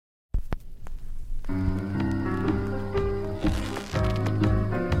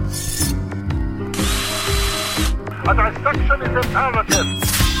A dissection is imperative.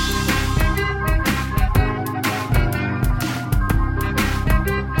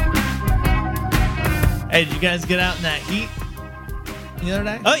 Hey, did you guys get out in that heat the other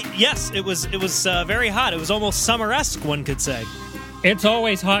day? Oh, yes, it was very hot. It was almost summer-esque, one could say. It's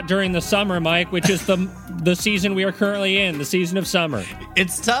always hot during the summer, Mike, which is the season we are currently in, the season of summer.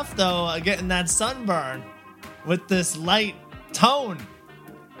 It's tough, though, getting that sunburn with this light tone.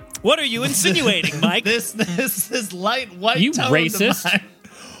 What are you insinuating, Mike? This light white you tone. You racist.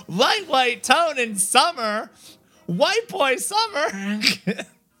 Light white tone in summer. White boy summer.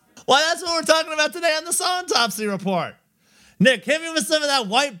 Well, that's what we're talking about today on the Autopsy Report. Nick, hit me with some of that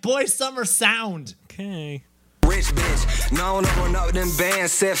white boy summer sound. Okay. Rich bitch, known up on up them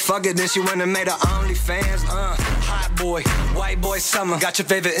bands. Said fuck it, then she went and made her OnlyFans. Hot boy, white boy summer. Got your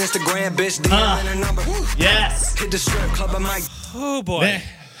favorite Instagram bitch, DM and a number. Yes. Hit the strip club, I'm like, oh boy.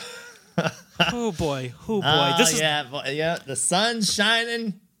 Oh boy. Oh boy. This is the sun's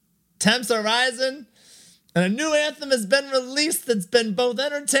shining, temps are rising. And a new anthem has been released that's been both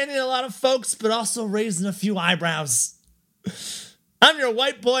entertaining a lot of folks, but also raising a few eyebrows. I'm your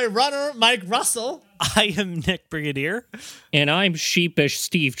white boy runner, Mike Russell. I am Nick Brigadier. And I'm sheepish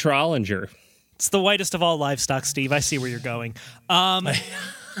Steve Trollinger. It's the whitest of all livestock, Steve. I see where you're going. Mike,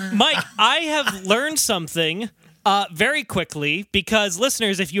 I have learned something very quickly because,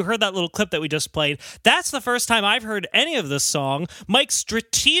 listeners, if you heard that little clip that we just played, that's the first time I've heard any of this song. Mike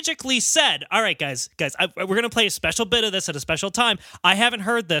strategically said, all right, guys, we're going to play a special bit of this at a special time. I haven't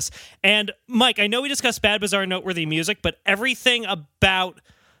heard this. And, Mike, I know we discussed Bad, Bizarre, Noteworthy music, but everything about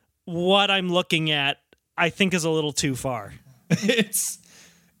what I'm looking at, I think, is a little too far.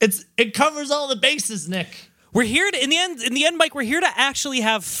 It covers all the bases, Nick. We're here to, in the end, Mike, we're here to actually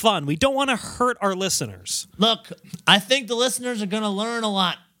have fun. We don't want to hurt our listeners. Look, I think the listeners are going to learn a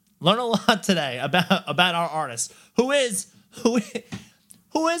lot today about our artist, who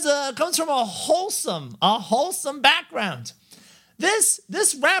comes from a wholesome background.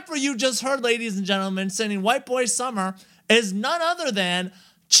 This rapper you just heard, ladies and gentlemen, singing "White Boy Summer" is none other than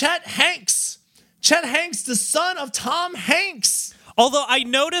Chet Hanx. Chet Hanx, the son of Tom Hanks. Although I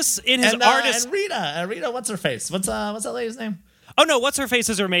notice in his artist... And Rita, what's her face? What's that lady's name? Oh, no, what's her face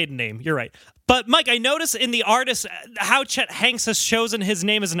is her maiden name. You're right. But, Mike, I notice in the artist, how Chet Hanx has chosen his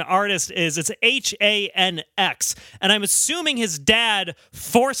name as an artist is it's Hanx. And I'm assuming his dad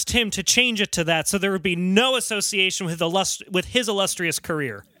forced him to change it to that so there would be no association with his illustrious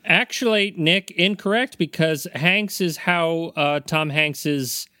career. Actually, Nick, incorrect, because Hanks is how Tom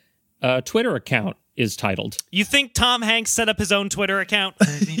Hanks's Twitter account is titled. You think Tom Hanks set up his own Twitter account?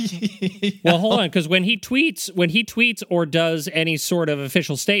 Well, hold on, because when he tweets or does any sort of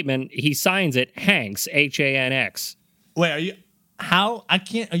official statement, he signs it Hanx, Hanx. Wait,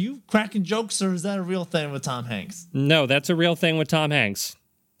 are you cracking jokes, or is that a real thing with Tom Hanks? No, that's a real thing with Tom Hanks.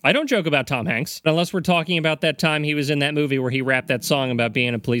 I don't joke about Tom Hanks, unless we're talking about that time he was in that movie where he rapped that song about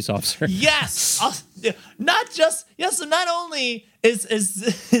being a police officer. Yes! So not only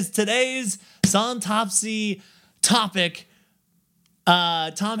is today's Autopsy topic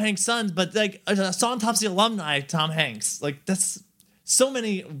Tom Hanks' son, but like Autopsy alumni Tom Hanks. Like, that's so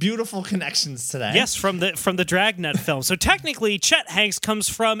many beautiful connections today. Yes, from the Dragnet film. So technically, Chet Hanx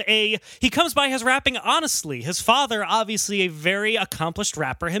comes by his rapping honestly. His father, obviously a very accomplished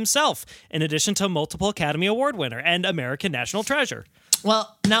rapper himself, in addition to multiple Academy Award winner and American National Treasure.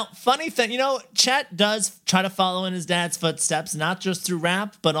 Well, now, funny thing, Chet does try to follow in his dad's footsteps, not just through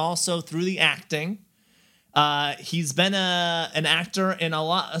rap, but also through the acting. He's been an actor in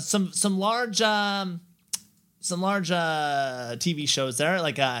some large TV shows there.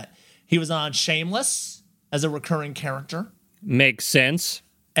 Like he was on Shameless as a recurring character. Makes sense.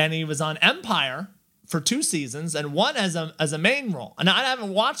 And he was on Empire for 2 seasons and one as a main role. And I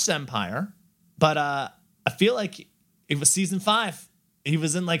haven't watched Empire, but I feel like it was season 5. He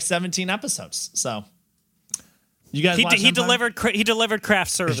was in like 17 episodes. So you guys watch Empire? He delivered craft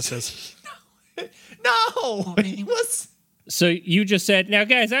services. No, he was. So you just said, now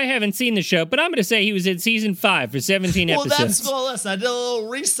guys, I haven't seen the show, but I'm going to say he was in season 5 for 17 episodes. Listen, I did a little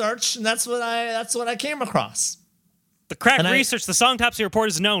research, and that's what I came across. The crack research the Autopsy Report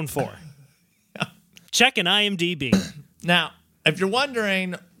is known for. Yeah. Check an IMDb. Now, if you're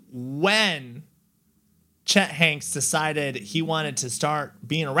wondering when Chet Hanx decided he wanted to start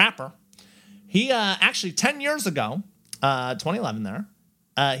being a rapper, he actually 10 years ago, 2011 there,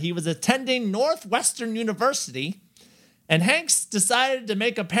 he was attending Northwestern University, and Hanx decided to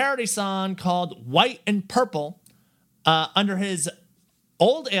make a parody song called White and Purple under his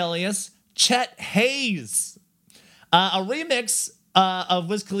old alias, Chet Hayes, a remix of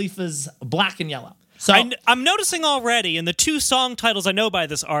Wiz Khalifa's Black and Yellow. So I'm noticing already in the 2 song titles I know by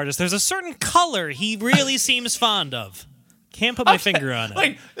this artist, there's a certain color he really seems fond of. Can't put my finger on it.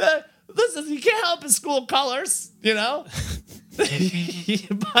 Wait, listen, you can't help his school colors, you know?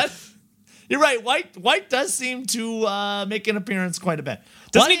 But you're right. White does seem to make an appearance quite a bit.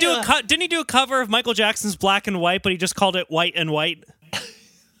 Didn't he do a cover of Michael Jackson's Black and White, but he just called it White and White?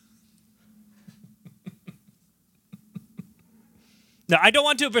 No, I don't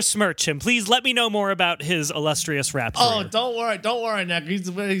want to besmirch him. Please let me know more about his illustrious rap career. Oh, don't worry, Nick. He's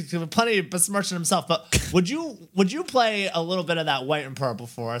plenty of besmirching himself. But would you play a little bit of that White and Purple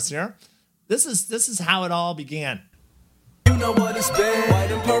for us here? This is how it all began. You know what it's been. White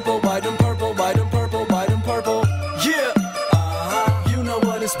and purple, white and purple, white and purple, white and purple. Yeah. You know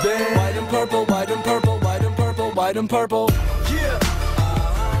what it's been. White and purple, white and purple, white and purple, white and purple. Yeah.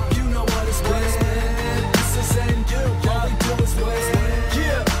 You know what it's been. This is in you. All we do is win.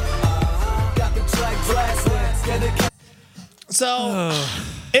 Yeah. Got the track blasting. Get it. So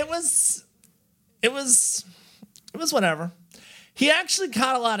it was whatever. He actually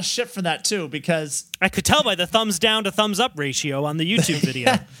caught a lot of shit for that too, because I could tell by the thumbs down to thumbs up ratio on the YouTube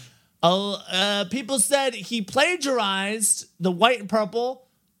video. People said he plagiarized the White and Purple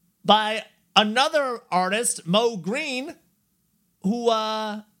by another artist, Mo Green, who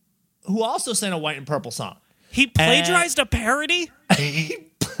also sang a White and Purple song. He plagiarized a parody? He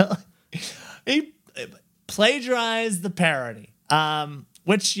plagiarized the parody.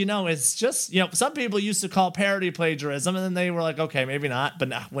 Which, is just, some people used to call parody plagiarism, and then they were like, okay, maybe not.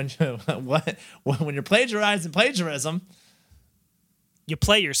 But when you're plagiarizing plagiarism, you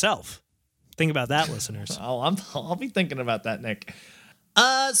play yourself. Think about that, listeners. I'll be thinking about that, Nick.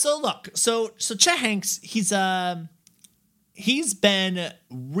 So Chet Hanx, he's been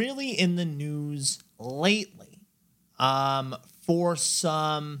really in the news lately, for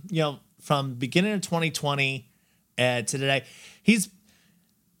some, from beginning of 2020 to today.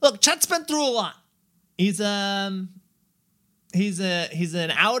 Chet's been through a lot. He's an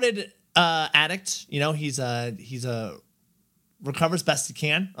outed addict. He's recovers best he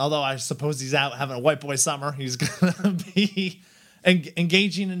can. Although I suppose he's out having a white boy summer. He's gonna be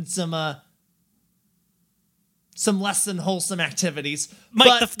engaging in some less than wholesome activities.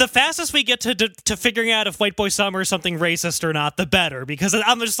 Mike, the fastest we get to figuring out if White Boy Summer is something racist or not, the better. Because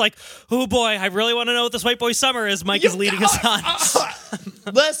I'm just like, oh boy, I really want to know what this White Boy Summer is. Mike is leading us on.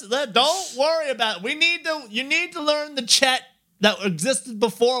 Listen, don't worry about it. You need to learn the Chet that existed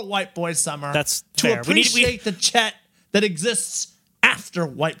before White Boy Summer. That's to fair. appreciate the Chet that exists after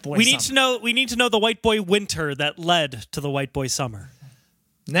White Boy Summer. We need to know the White Boy Winter that led to the White Boy Summer.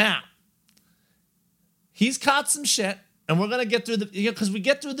 Now, he's caught some shit, and we're gonna get through because we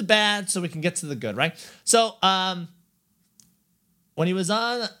get through the bad, so we can get to the good, right? So, when he was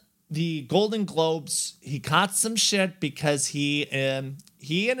on the Golden Globes, he caught some shit because he and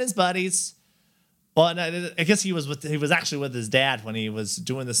his buddies. Well, I guess he was actually with his dad when he was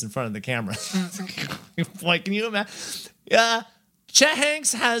doing this in front of the camera. Like, can you imagine? Chet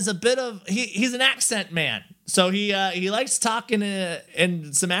Hanx has a bit of he's an accent man, so he likes talking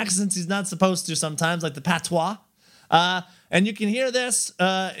in some accents he's not supposed to sometimes, like the patois. And you can hear this.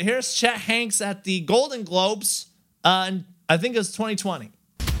 Here's Chet Hanx at the Golden Globes, and I think it was 2020.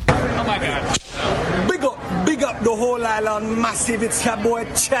 Oh my God. Big up the whole island massive. It's your boy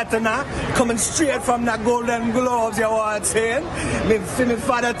Chet coming straight from the Golden Globes, you want saying? Me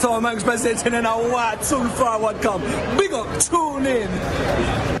father Tom Hanks presenting in a what soon forward come. Big up, tune in.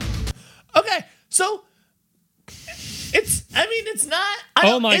 Okay, so it's not.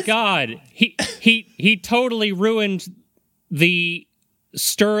 Oh my God. He totally ruined the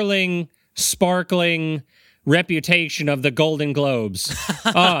sterling, sparkling reputation of the Golden Globes.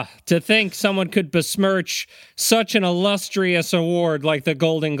 To think someone could besmirch such an illustrious award like the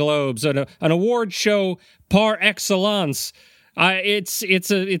Golden Globes, an award show par excellence.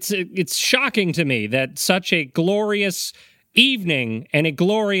 It's shocking to me that such a glorious evening and a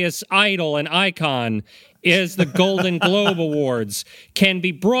glorious idol and icon is the Golden Globe Awards can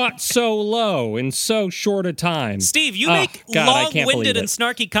be brought so low in so short a time. Steve, you make long-winded and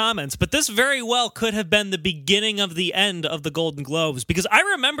snarky comments, but this very well could have been the beginning of the end of the Golden Globes, because I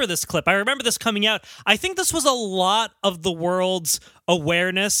remember this clip. I remember this coming out. I think this was a lot of the world's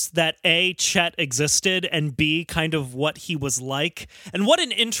awareness that A, Chet existed, and B, kind of what he was like, and what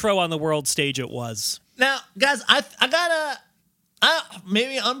an intro on the world stage it was. Now, guys, I got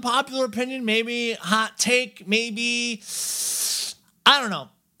maybe unpopular opinion, maybe hot take, maybe, I don't know.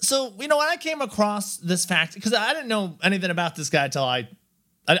 So, when I came across this fact, because I didn't know anything about this guy until I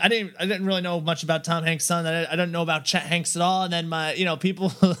I didn't really know much about Tom Hanks' son. I didn't know about Chet Hanks at all. And then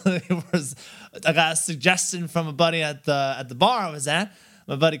people, I got a suggestion from a buddy at the bar I was at,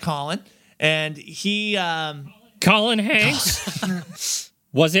 my buddy Colin, and he Colin Hanks?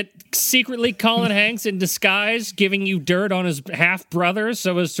 Was it secretly Colin Hanks in disguise giving you dirt on his half brother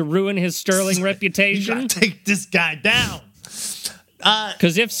so as to ruin his sterling reputation? You gotta take this guy down.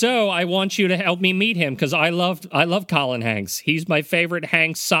 Because if so, I want you to help me meet him because I love Colin Hanks. He's my favorite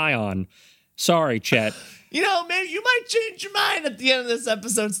Hanks scion. Sorry, Chet. Maybe you might change your mind at the end of this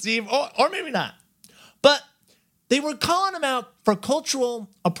episode, Steve, or maybe not. But they were calling him out for cultural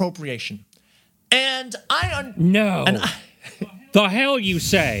appropriation. And No. The hell you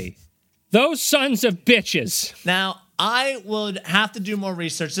say? Those sons of bitches. Now, I would have to do more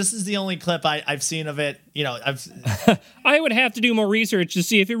research. This is the only clip I've seen of it. I would have to do more research to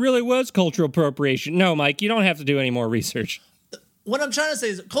see if it really was cultural appropriation. No, Mike, you don't have to do any more research. What I'm trying to say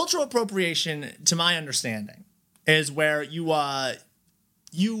is cultural appropriation, to my understanding, is where you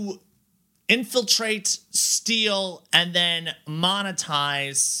infiltrate, steal, and then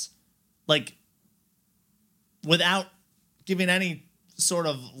monetize, without giving any sort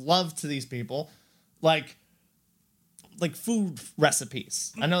of love to these people, like food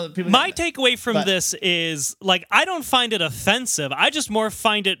recipes. I know that people. My takeaway from this is I don't find it offensive. I just more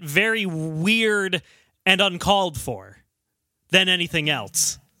find it very weird and uncalled for than anything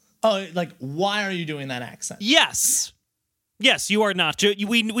else. Oh, why are you doing that accent? Yes, you are not.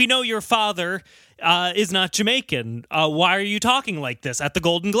 We know your father is not Jamaican. Why are you talking like this at the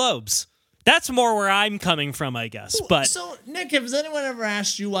Golden Globes? That's more where I'm coming from, I guess. But so, Nick, has anyone ever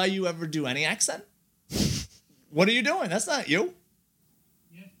asked you why you ever do any accent? What are you doing? That's not you.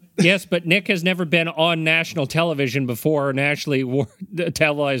 Yes, but Nick has never been on national television before, a nationally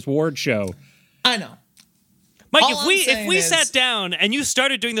televised award show. I know. Mike, if we sat down and you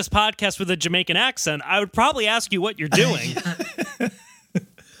started doing this podcast with a Jamaican accent, I would probably ask you what you're doing.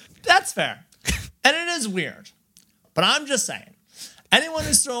 That's fair. And it is weird. But I'm just saying, anyone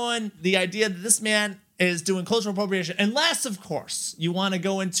who's throwing the idea that this man is doing cultural appropriation, unless, of course, you want to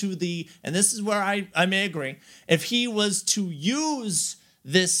go into and this is where I may agree, if he was to use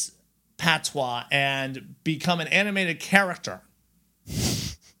this patois and become an animated character,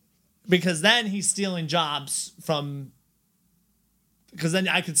 because then he's stealing jobs because then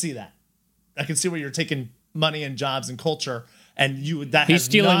I could see that. I can see where you're taking money and jobs and culture, and he's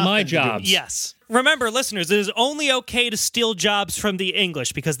stealing my jobs. Yes. Remember, listeners, it is only okay to steal jobs from the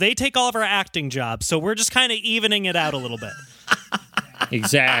English because they take all of our acting jobs, so we're just kind of evening it out a little bit.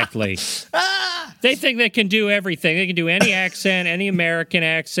 Exactly. They think they can do everything. They can do any accent, any American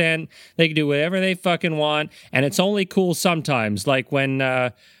accent. They can do whatever they fucking want, and it's only cool sometimes, like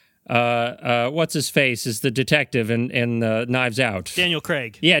when what's his face is the detective in Knives Out. Daniel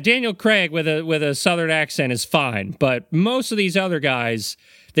Craig. Yeah, Daniel Craig with a southern accent is fine, but most of these other guys,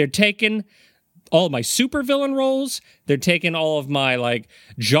 they're taking all of my supervillain roles, they're taking all of my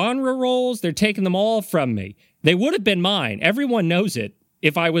genre roles, they're taking them all from me. They would have been mine. Everyone knows it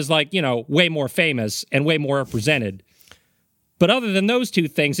if I was way more famous and way more represented. But other than those two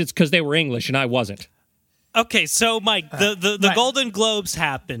things, it's because they were English and I wasn't. Okay, so Mike, the right. Golden Globes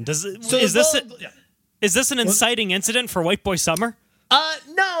happened. Is this an inciting incident for White Boy Summer?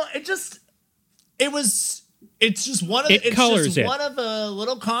 No, it's just one of the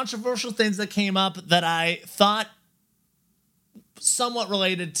little controversial things that came up that I thought somewhat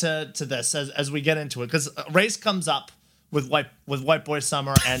related to this as we get into it, because race comes up with White Boy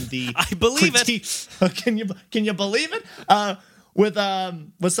Summer and the I believe critique. it. Can you believe it? With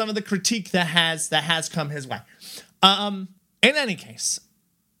some of the critique that has come his way. In any case,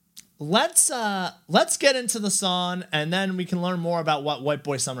 let's get into the song, and then we can learn more about what White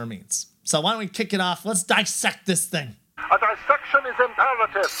Boy Summer means. So why don't we kick it off? Let's dissect this thing. A dissection is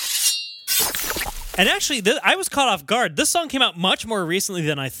imperative. And actually, I was caught off guard. This song came out much more recently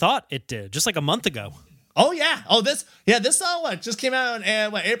than I thought it did, just like a month ago. Oh yeah. This song just came out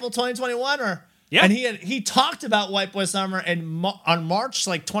in April 2021 or. Yeah. And he talked about White Boy Summer on March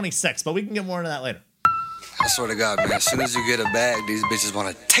 26th, but we can get more into that later. I swear to God, man, as soon as you get a bag, these bitches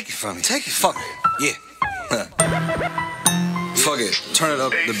want to take it from you. Take it. Fuck it. Yeah. Fuck it. Turn it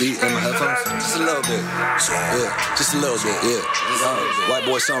up, the beat in my headphones. Just a little bit. Yeah. Just a little bit. Yeah. White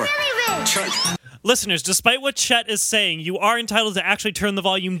Boy Summer. Church. Listeners, despite what Chet is saying, you are entitled to actually turn the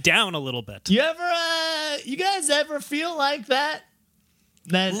volume down a little bit. You guys ever feel like that?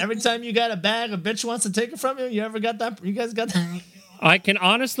 Then every time you got a bag, a bitch wants to take it from you. You ever got that? You guys got that? I can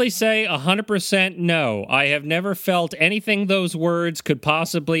honestly say 100% no. I have never felt anything those words could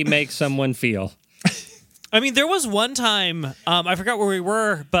possibly make someone feel. I mean, there was one time, I forgot where we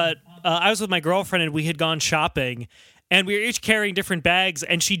were, but I was with my girlfriend and we had gone shopping and we were each carrying different bags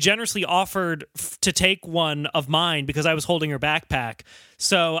and she generously offered to take one of mine because I was holding her backpack.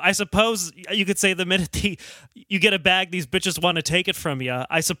 So I suppose you could say the minute you get a bag, these bitches want to take it from you.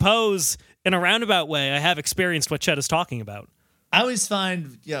 I suppose in a roundabout way, I have experienced what Chet is talking about. I always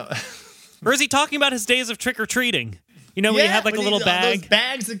find, Or is he talking about his days of trick-or-treating? You know, when you had like a little bag? Those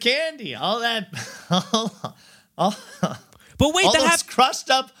bags of candy, all that. But wait,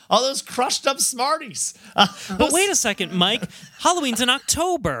 all those crushed up Smarties. But wait a second, Mike. Halloween's in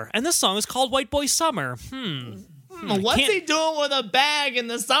October, and this song is called White Boy Summer. What's he doing with a bag in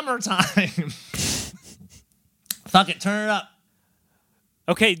the summertime? Fuck it, turn it up.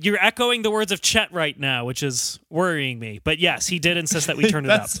 Okay, you're echoing the words of Chet right now, which is worrying me. But yes, he did insist that we turn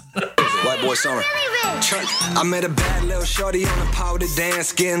it up. White boy summer. I met a bad little shorty on a powder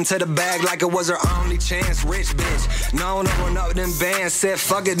dance. Getting to the bag like it was her only chance. Rich bitch, known to run up them bands. Said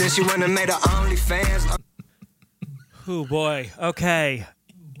fuck it, then she went and made her OnlyFans. Oh boy, okay.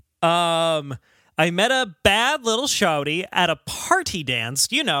 I met a bad little shorty at a party dance.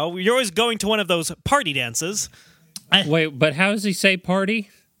 You know, you're always going to one of those party dances. Wait, but how does he say party?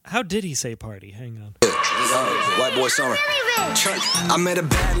 How did he say party? Hang on. White boy summer. I met a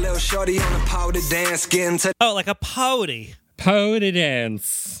bad little shorty on a powder dance. Getting to like a pouty. Powder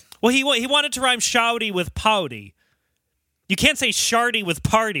dance. Well, he wanted to rhyme shouty with pouty. You can't say shardy with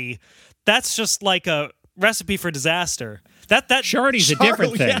party. That's just like a recipe for disaster. That Shardy's a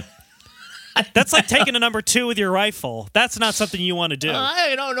different thing. Yeah. That's like taking a number 2 with your rifle. That's not something you want to do.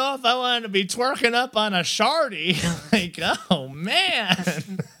 I don't know if I wanted to be twerking up on a shardy. Like, oh man.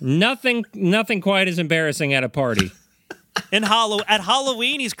 Nothing quite as embarrassing at a party. At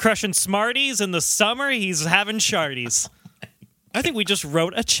Halloween, he's crushing Smarties. In the summer, he's having shardies. I think we just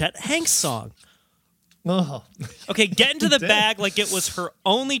wrote a Chet Hanks song. Oh. Okay, get into the bag like it was her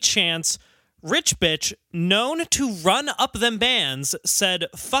only chance. Rich bitch, known to run up them bands, said,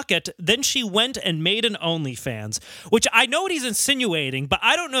 fuck it. Then she went and made an OnlyFans, which I know what he's insinuating, but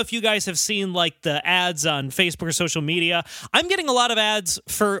I don't know if you guys have seen like the ads on Facebook or social media. I'm getting a lot of ads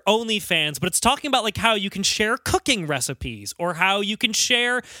for OnlyFans, but it's talking about like how you can share cooking recipes or how you can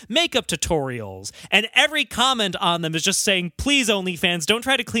share makeup tutorials. And every comment on them is just saying, please, OnlyFans, don't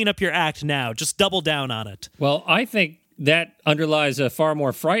try to clean up your act now. Just double down on it. Well, I think that underlies a far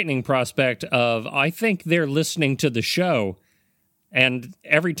more frightening prospect of, I think they're listening to the show, and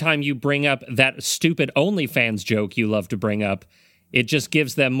every time you bring up that stupid OnlyFans joke you love to bring up, it just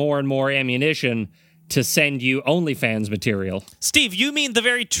gives them more and more ammunition to send you OnlyFans material. Steve, you mean the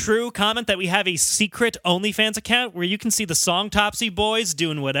very true comment that we have a secret OnlyFans account where you can see the Song Topsy Boys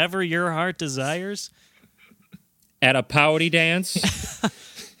doing whatever your heart desires? At a pouty dance?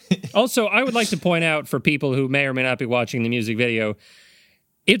 Also, I would like to point out for people who may or may not be watching the music video,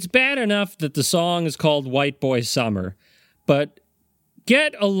 it's bad enough that the song is called White Boy Summer, but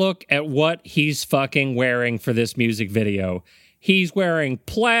get a look at what he's fucking wearing for this music video. He's wearing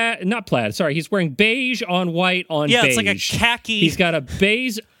he's wearing beige on white on beige. Yeah, it's like a khaki. He's got a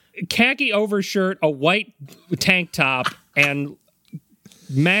beige khaki overshirt, a white tank top, and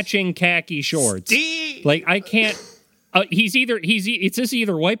matching khaki shorts. Like, I can't... it's just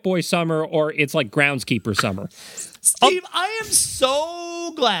either White Boy Summer or it's like Groundskeeper Summer. Steve, I am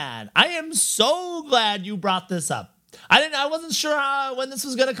so glad you brought this up. I wasn't sure when this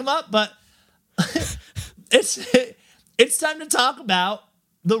was going to come up, but it's time to talk about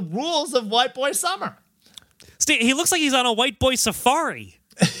the rules of White Boy Summer. Steve, he looks like he's on a white boy safari.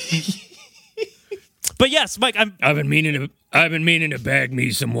 But yes, Mike, I've been meaning to bag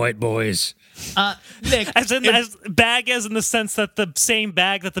me some white boys. Nick, as in the sense that the same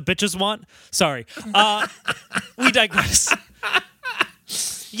bag that the bitches want. Sorry, we digress.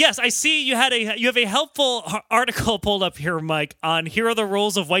 Yes, I see you have a helpful article pulled up here, Mike, on here are the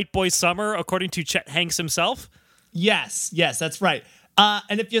rules of White Boy Summer according to Chet Hanks himself. Yes, that's right.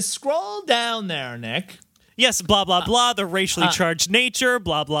 And if you scroll down there, Nick. Yes, blah, blah, blah, the racially charged nature,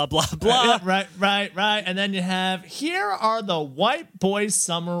 blah, blah, blah, blah. Right. And then you have, here are the White Boy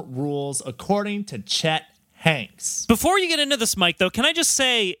Summer rules according to Chet Hanks. Before you get into this, Mike, though, can I just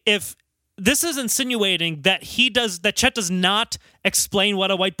say, if this is insinuating that Chet does not explain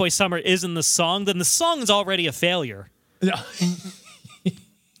what a White Boy Summer is in the song, then the song is already a failure.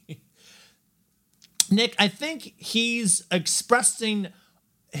 Nick, I think he's expressing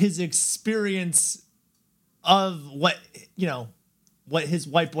his experience of what his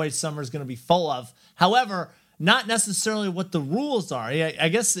White Boy Summer is going to be full of. However, not necessarily what the rules are. I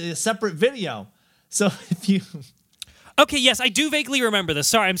guess a separate video. So if you... Okay, yes, I do vaguely remember this.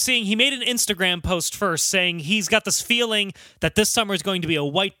 Sorry, I'm seeing he made an Instagram post first saying he's got this feeling that this summer is going to be a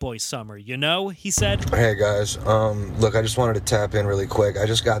white boy summer, you know, he said. Hey guys, look, I just wanted to tap in really quick. I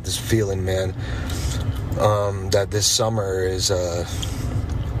just got this feeling, man, that this summer is,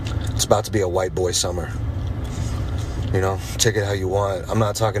 it's about to be a white boy summer. You know, take it how you want. I'm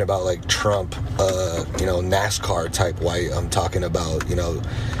not talking about like Trump, NASCAR type white. I'm talking about, me,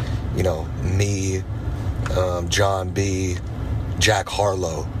 John B., Jack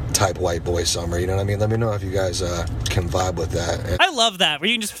Harlow type white boy summer. You know what I mean? Let me know if you guys can vibe with that. I love that, where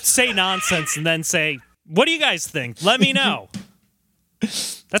you can just say nonsense and then say, what do you guys think? Let me know.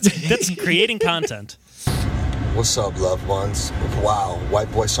 That's creating content. What's up, loved ones? Wow, white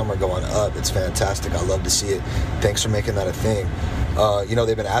boy summer going up. It's fantastic. I love to see it. Thanks for making that a thing.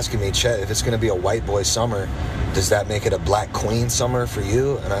 They've been asking me, Chet, if it's going to be a white boy summer, does that make it a black queen summer for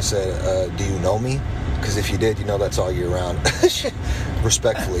you? And I said, do you know me? Because if you did, that's all year round.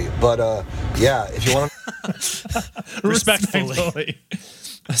 Respectfully. But, if you want to... Respectfully.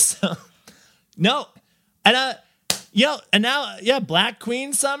 So, no. And, now, Black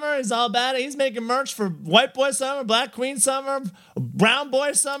Queen Summer is all about it. He's making merch for White Boy Summer, Black Queen Summer, Brown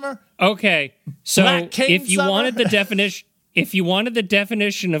Boy Summer. Okay, so if you wanted the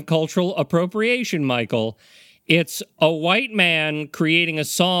definition of cultural appropriation, Michael, it's a white man creating a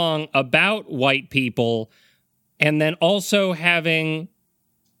song about white people and then also having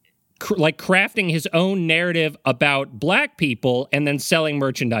crafting his own narrative about black people and then selling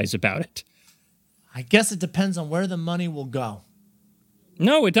merchandise about it. I guess it depends on where the money will go.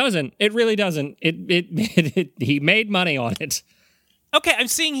 No, it doesn't. It really doesn't. He made money on it. Okay, I'm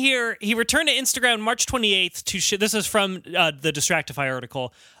seeing here, he returned to Instagram March 28th to this is from the Distractify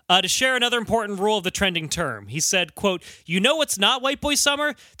article, to share another important rule of the trending term. He said, quote, "You know what's not white boy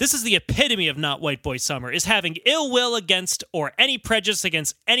summer? This is the epitome of not white boy summer, is having ill will against or any prejudice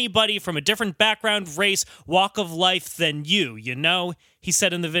against anybody from a different background, race, walk of life than you, he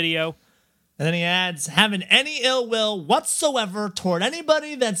said in the video. And then he adds, having any ill will whatsoever toward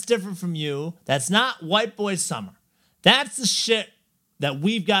anybody that's different from you, that's not white boy summer. That's the shit that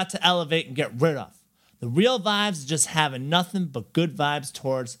we've got to elevate and get rid of. The real vibes is just having nothing but good vibes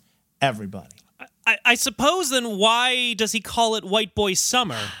towards everybody." I suppose then why does he call it white boy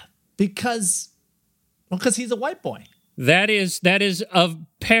summer? Because he's a white boy. That is of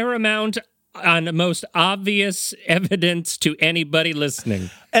paramount and most obvious evidence to anybody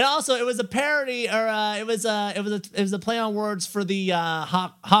listening. And also, it was a parody, or it was a play on words for the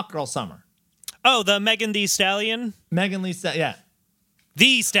Hot Girl Summer. Oh, the Megan Thee Stallion? Megan Lee Stallion, yeah.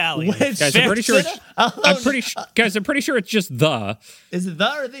 The Stallion. Guys, I'm pretty sure it's just the. Is it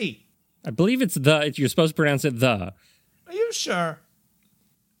the or the? I believe it's the. You're supposed to pronounce it the. Are you sure?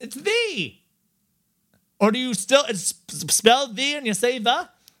 It's the. Or do you still spell the and you say the?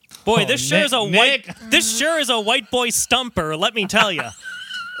 Boy, this sure is a Nick. This sure is a white boy stumper, let me tell you.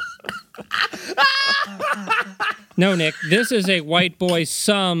 No, Nick, this is a white boy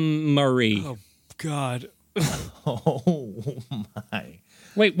summary. Oh, God. Oh, my.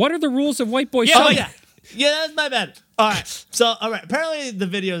 Wait, what are the rules of white boy Yeah, summary? yeah, that's my bad. All right. So, apparently the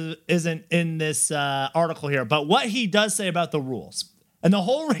video isn't in this article here, but what he does say about the rules. And the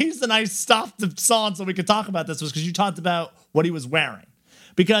whole reason I stopped the song so we could talk about this was because you talked about what he was wearing.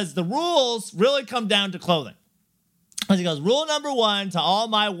 Because the rules really come down to clothing. As he goes, rule number 1 to all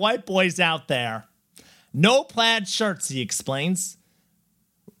my white boys out there, no plaid shirts, he explains.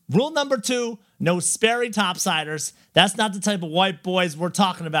 Rule number 2, no Sperry topsiders. That's not the type of white boys we're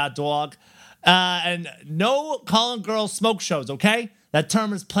talking about, dog. And no calling girls smoke shows, okay? That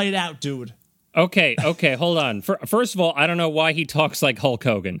term is played out, dude. Okay, hold on. First of all, I don't know why he talks like Hulk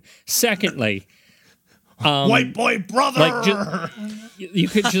Hogan. Secondly... white boy brother! You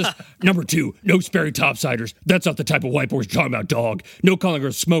could just... Number 2, no Sperry topsiders. That's not the type of white boys you're talking about, dog. No calling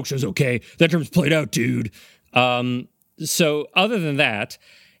girls smoke shows, okay? That term's played out, dude. So other than that,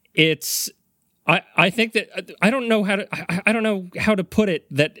 it's... I think that... I don't know how to put it,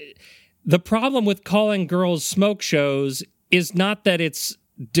 that the problem with calling girls smoke shows is not that it's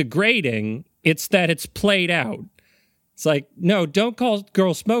degrading, it's that it's played out. It's like, no, don't call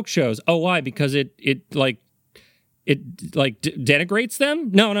girls smoke shows. Oh, why? Because it denigrates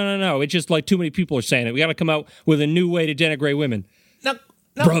them? No. It's just like too many people are saying it. We got to come out with a new way to denigrate women. Now,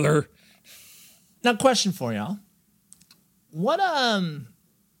 brother. Now, question for y'all. What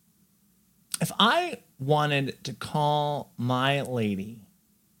if I wanted to call my lady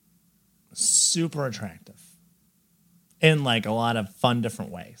super attractive in like a lot of fun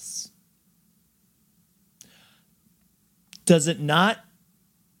different ways? Does it not,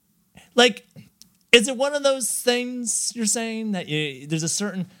 like, Is it one of those things you're saying that there's a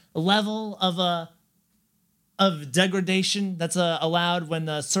certain level of degradation that's allowed when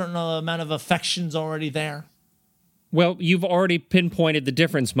a certain amount of affection's already there? Well, you've already pinpointed the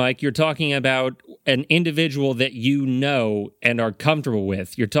difference, Mike. You're talking about an individual that you know and are comfortable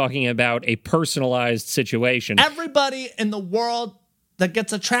with. You're talking about a personalized situation. Everybody in the world that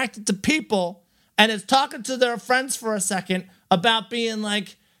gets attracted to people and is talking to their friends for a second about being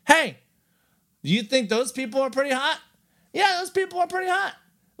like, hey, do you think those people are pretty hot? Yeah, those people are pretty hot.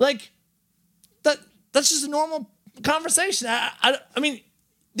 Like, that's just a normal conversation. I mean,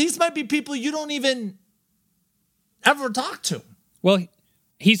 these might be people you don't even ever talk to. Well,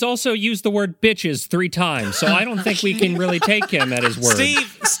 he's also used the word bitches 3 times, so I don't think we can really take him at his word.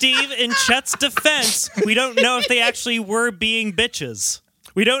 Steve, in Chet's defense, we don't know if they actually were being bitches.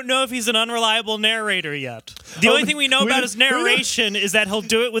 We don't know if he's an unreliable narrator yet. The only thing we know about his narration is that he'll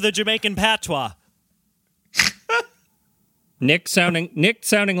do it with a Jamaican patois. Nick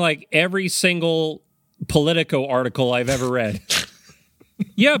sounding like every single Politico article I've ever read.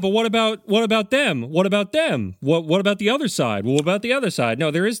 Yeah, but what about them? What about them? What about the other side? What about the other side?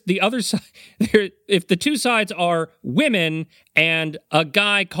 No, there is the other side. If the two sides are women and a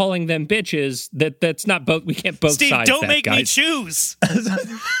guy calling them bitches, that's not both. We can't both Steve, sides. Steve, don't that, make guys. me choose.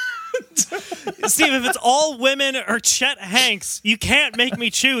 Steve, if it's all women or Chet Hanx, you can't make me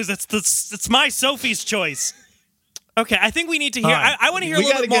choose. It's my Sophie's choice. Okay, I think we need to hear. Right. I want to hear a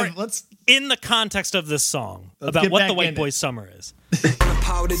little bit more Let's in the context of this song about what the White Boy Summer is.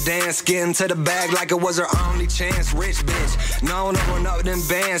 Powder dance, get into the bag like it was her only chance. Rich bitch, known to run up them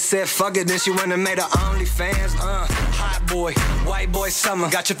bands. Said fuck it, then she went and made her OnlyFans. Hot boy, white boy summer.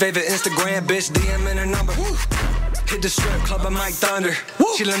 Got your favorite Instagram bitch, DM in her number. Hit the strip club, I'm like thunder.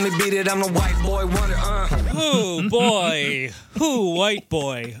 She let me beat it, I'm the white boy wonder. Ooh, boy. Ooh, white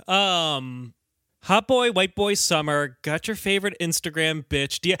boy. Hot boy, white boy summer, got your favorite Instagram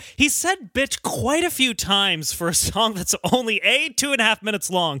bitch. He said bitch quite a few times for a song that's only A, 2.5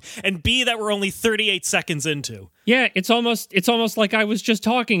 minutes long, and B, that we're only 38 seconds into. Yeah, it's almost like I was just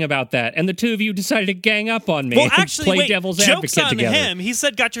talking about that, and the two of you decided to gang up on me Well, and actually, play wait, devil's joke's advocate on together. him. He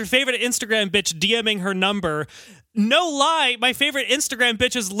said, got your favorite Instagram bitch DMing her number. No lie, my favorite Instagram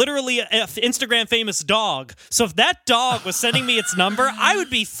bitch is literally an Instagram famous dog. So if that dog was sending me its number, I would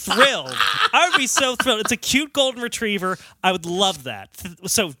be thrilled. I would be so thrilled. It's a cute golden retriever. I would love that.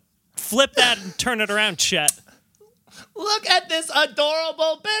 So flip that and turn it around, Chet. look at this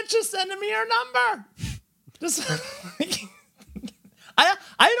adorable bitch who's sending me her number. Just, I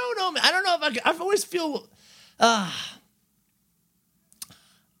don't know. I don't know if I've always feel.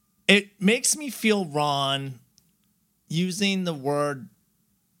 It makes me feel wrong using the word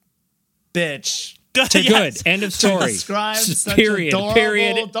bitch To Yes. good. End of to story. describe such Period. adorable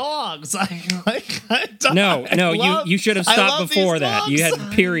Period. dogs. You should have stopped before that. You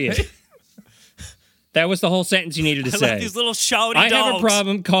had period. That was the whole sentence you needed to I say. like these little shouty I dogs. have a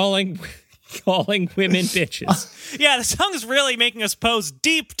problem calling women bitches. Yeah, the song is really making us pose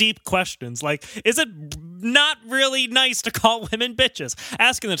deep, deep questions. Like, is it not really nice to call women bitches?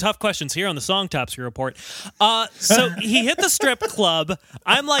 Asking the tough questions here on the Song Topsy Report. So he hit the strip club.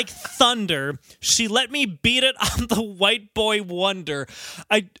 I'm like thunder. She let me beat it on the white boy wonder.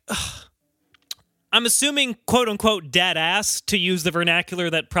 I'm assuming, quote unquote, dead ass, to use the vernacular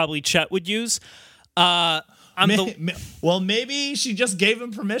that probably Chet would use. Well, maybe she just gave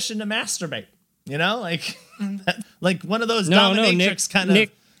him permission to masturbate. You know, like one of those dominatrix kind of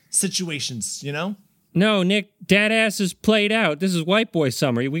situations. You know. No, Nick, dad ass is played out. This is white boy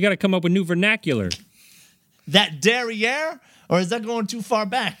summer. We got to come up with new vernacular. That derriere, or is that going too far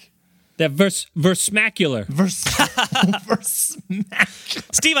back? That versmacular. Versmacular.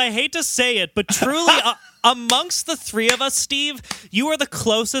 Steve, I hate to say it, but truly, amongst the three of us, Steve, you are the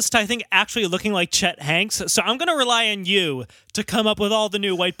closest to, I think, actually looking like Chet Hanx. So I'm going to rely on you to come up with all the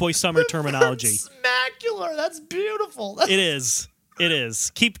new white boy summer terminology. Versmacular. That's beautiful. It is. It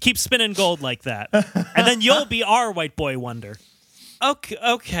is. Keep spinning gold like that, and then you'll be our white boy wonder.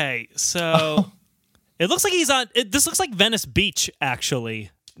 Okay. So it looks like he's on. This looks like Venice Beach, actually.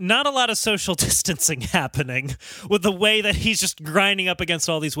 Not a lot of social distancing happening with the way that he's just grinding up against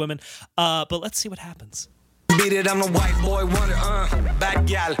all these women. But let's see what happens. Beat it, I'm the white boy wonder. Bad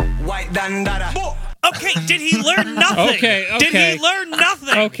gal, white dandada. Okay, did he learn nothing? Okay. Did he learn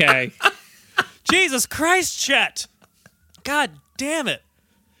nothing? Okay. Jesus Christ, Chet. God damn it.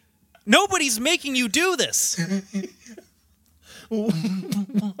 Nobody's making you do this.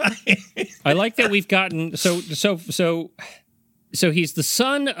 I like that we've gotten so he's the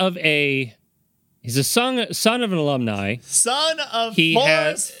son of a He's a son of an alumni. Son of He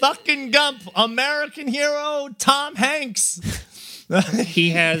Forrest fucking Gump, American hero Tom Hanks.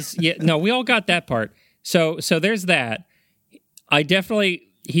 He has we all got that part. So there's that. I definitely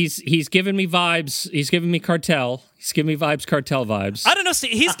he's given me vibes. He's giving me cartel. He's giving me cartel vibes. I don't know.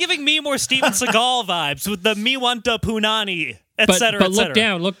 He's giving me more Steven Seagal vibes with the "Me wanta punani," etc. But look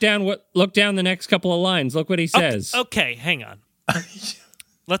down. Look down the next couple of lines. Look what he says. Okay, hang on.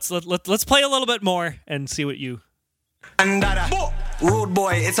 Let's play a little bit more and see what you. Rude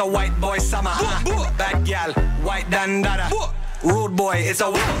boy, it's a white boy summer. Bad gal, white dandada. Rude boy, it's a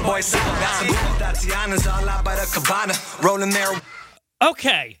white boy summer. Tatiana's all out by the cabana, rolling there.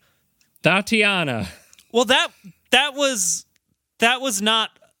 Okay, Tatiana. well that was not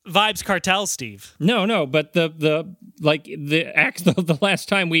Vibes Cartel, Steve. No, but the last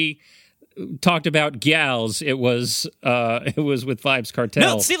time we talked about gals, it was with Vibes Cartel.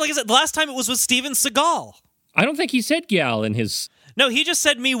 No, see, like I said, the last time it was with Steven Seagal. I don't think he said gal in his. No, he just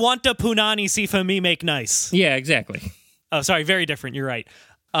said "Me wanta punani, see for me make nice." Yeah, exactly. Oh, sorry, very different. You're right.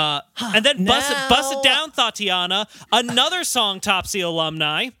 And then Bust It Down, Tatiana, another song Topsy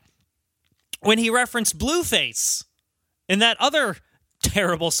alumni, when he referenced Blueface in that other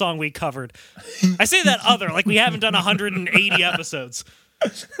terrible song we covered. I say that other, like we haven't done 180 episodes.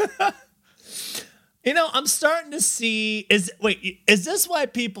 You know, I'm starting to see. Is this why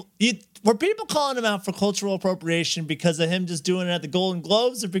were people calling him out for cultural appropriation because of him just doing it at the Golden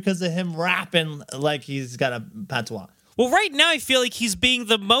Globes, or because of him rapping like he's got a patois? Well, right now I feel like he's being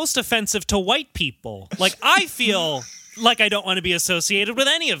the most offensive to white people. Like, I feel like I don't want to be associated with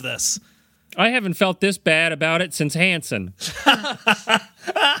any of this. I haven't felt this bad about it since Hanson.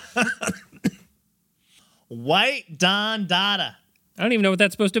 White Don Dada. I don't even know what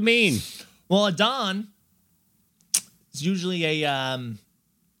that's supposed to mean. Well, a Don is usually a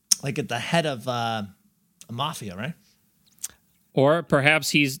like at the head of a mafia, right? Or perhaps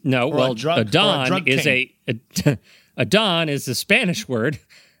he's a Don is a Don is a Spanish word.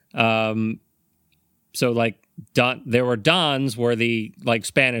 So like there were Dons were the like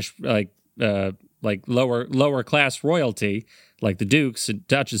Spanish like lower class royalty, like the dukes and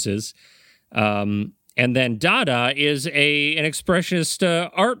duchesses. And then Dada is an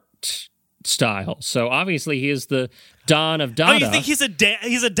expressionist art style. So obviously he is the Don of Dada. Oh, you think he's a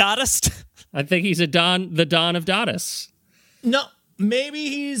Dadaist? I think he's the Don of Dadas. No, maybe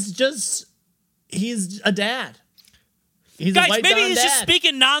he's a dad. He's Guys, a white maybe Don he's dad. just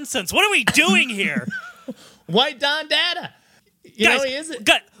speaking nonsense. What are we doing here? White Don Dada. You know he is.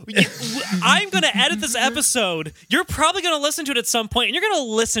 I'm going to edit this episode. You're probably going to listen to it at some point, and you're going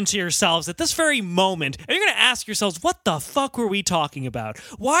to listen to yourselves at this very moment, and you're going to ask yourselves, what the fuck were we talking about?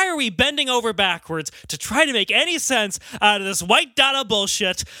 Why are we bending over backwards to try to make any sense out of this white Dada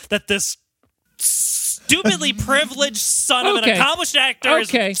bullshit that this stupidly privileged son of an accomplished actor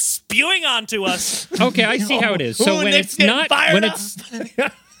is spewing onto us? Okay, I see how it is. So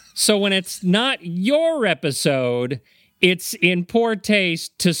when it's not your episode, it's in poor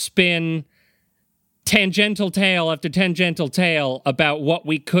taste to spin tangential tale after tangential tale about what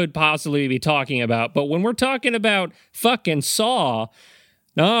we could possibly be talking about. But when we're talking about fucking Saw,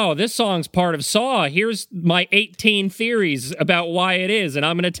 no, this song's part of Saw. Here's my 18 theories about why it is, and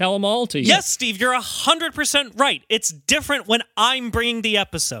I'm going to tell them all to you. Yes, Steve, you're 100% right. It's different when I'm bringing the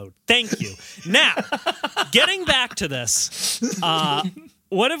episode. Thank you. Now, getting back to this,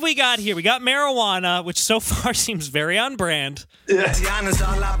 what have we got here? We got marijuana, which so far seems very on brand. Tiana's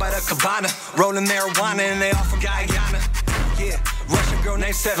all out by the cabana, rolling marijuana, and they all from Guyana. Yeah, Russian girl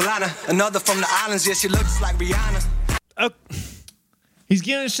named Svetlana, another from the islands. Yeah, she looks like Rihanna. He's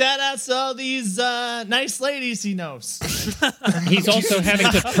giving shout outs to all these nice ladies he knows. He's also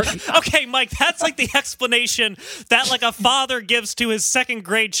having to... Okay, Mike, that's like the explanation that like a father gives to his second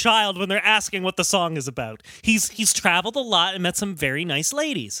grade child when they're asking what the song is about. He's traveled a lot and met some very nice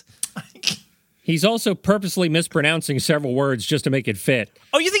ladies. He's also purposely mispronouncing several words just to make it fit.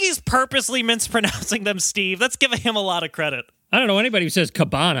 Oh, you think he's purposely mispronouncing them, Steve? That's giving him a lot of credit. I don't know anybody who says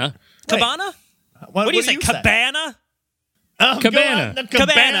cabana. Cabana? What do you say, cabana? Oh, Cabana.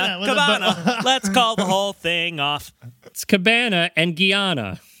 Cabana. Let's call the whole thing off. It's Cabana and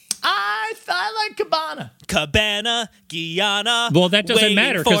Guyana. I like Cabana. Cabana, Guyana. Well, that doesn't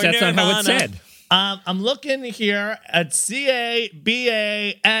matter because that's not how it's said. I'm looking here at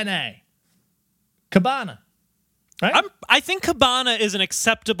Cabana. Cabana. Right? I think Cabana is an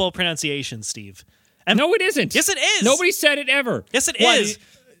acceptable pronunciation, Steve. And no, it isn't. Yes, it is. Nobody said it ever. Yes, it is.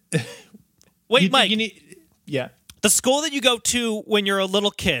 Wait, Mike. Yeah. The school that you go to when you're a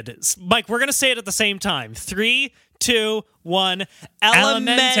little kid. Mike, we're going to say it at the same time. 3, 2, 1.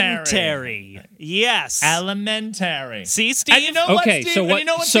 Elementary. Yes. Elementary. See, Steve? And you know what, Okay, Steve? so And what- you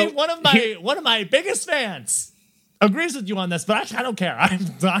know what, so Steve? One of my biggest fans agrees with you on this, but I don't care. I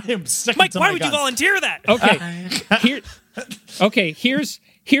am sticking Mike, to why my would guns. you volunteer that? Okay,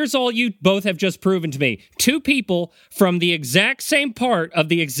 here's all you both have just proven to me. Two people from the exact same part of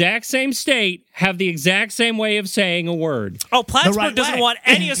the exact same state have the exact same way of saying a word. Oh, Plattsburgh right doesn't way. want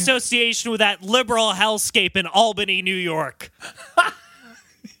any association with that liberal hellscape in Albany, New York.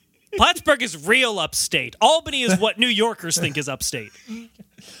 Plattsburgh is real upstate. Albany is what New Yorkers think is upstate.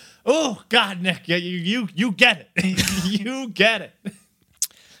 Oh God, Nick, you get it. You get it.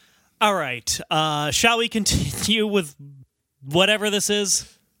 All right. Shall we continue with whatever this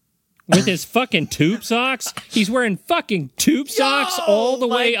is? With his fucking tube socks? He's wearing fucking tube socks all the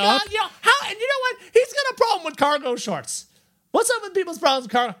way up? And you know what? He's got a problem with cargo shorts. What's up with people's problems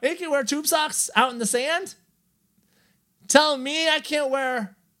with cargo? They can wear tube socks out in the sand? Telling me I can't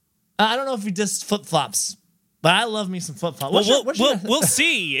wear... I don't know if he just flip-flops, but I love me some flip-flops. We'll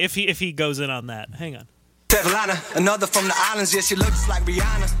see if he goes in on that. Hang on. Tevlana, another from the islands, yeah, she looks like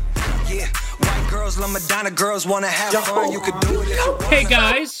Rihanna. Yeah, white girls love Madonna, girls wanna have fun, you could do it if you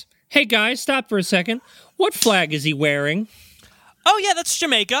wanna. Hey guys, stop for a second. What flag is he wearing? Oh, yeah, that's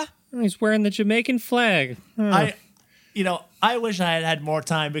Jamaica. Oh, he's wearing the Jamaican flag. Oh. I wish I had had more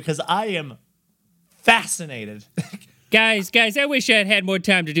time because I am fascinated. Guys, I wish I had had more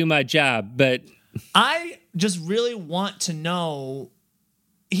time to do my job, but... I just really want to know.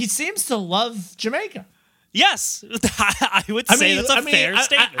 He seems to love Jamaica. Yes, I would say that's a fair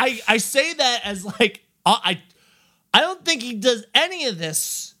statement. I say that as like I don't think he does any of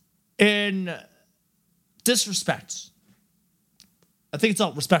this in disrespect. I think it's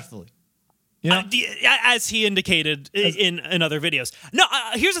all respectfully. You know? As he indicated in other videos. No,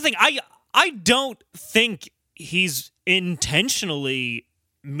 here's the thing. I don't think he's intentionally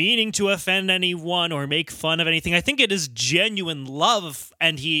meaning to offend anyone or make fun of anything. I think it is genuine love,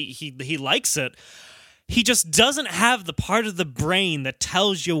 and he likes it. He just doesn't have the part of the brain that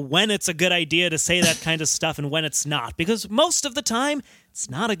tells you when it's a good idea to say that kind of stuff and when it's not. Because most of the time, it's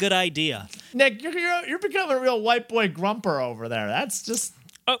not a good idea. Nick, you're becoming a real white boy grumper over there. That's just...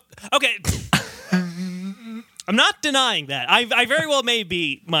 Oh, okay. I'm not denying that. I very well may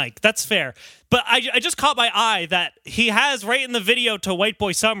be, Mike. That's fair. But I just caught my eye that he has right in the video to White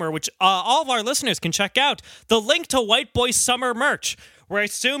Boy Summer, which all of our listeners can check out, the link to White Boy Summer merch, where I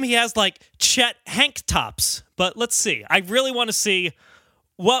assume he has like Chet Hanx tops. But let's see. I really want to see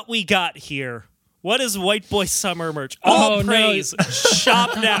what we got here. What is White Boy Summer merch? All praise. No.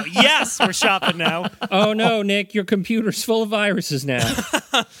 Shop now. Yes, we're shopping now. Oh no, Nick, your computer's full of viruses now.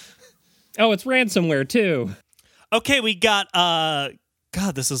 Oh, it's ransomware too. Okay, we got God,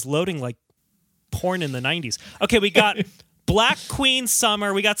 this is loading like porn in the 90s. Okay, we got Black Queen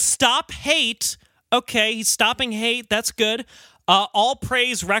Summer. We got Stop Hate. Okay, he's stopping hate. That's good. All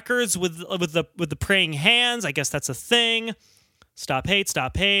Praise Records with the praying hands. I guess that's a thing. Stop Hate,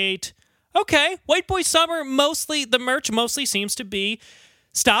 Stop Hate. Okay, White Boy Summer, mostly, the merch mostly seems to be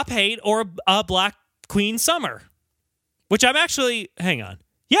Stop Hate or Black Queen Summer. Which I'm actually, hang on.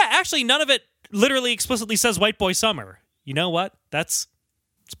 Yeah, actually, none of it literally explicitly says White Boy Summer. You know what? It's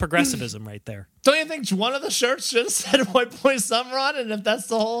progressivism right there. Don't you think one of the shirts should have said White Boy Summer on it, and if that's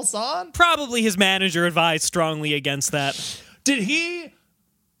the whole song? Probably his manager advised strongly against that. Did he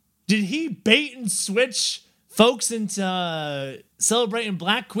bait and switch folks into celebrating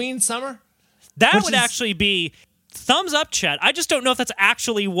Black Queen Summer? That would actually be thumbs up, Chet. I just don't know if that's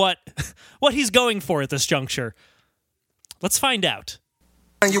actually what he's going for at this juncture. Let's find out.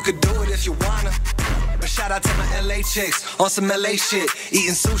 You could do it if you wanna. But shout out to my LA chicks on some LA shit.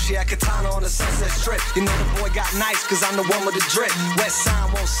 Eating sushi at Katana on the Sunset Strip. You know the boy got nice cause I'm the one with the drip. West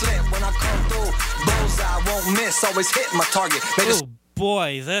side won't slip when I come through. Bullseye won't miss, always hit my target. Oh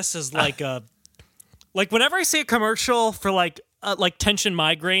boy, this is like whenever I see a commercial for like tension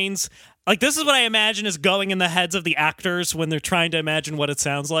migraines, like this is what I imagine is going in the heads of the actors when they're trying to imagine what it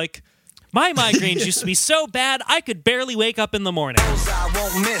sounds like. My migraines used to be so bad I could barely wake up in the morning. I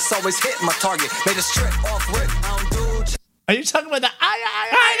won't miss, always hit my target. Made a strip off rip. Are you talking about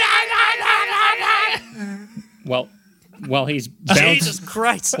the Well, he's Jesus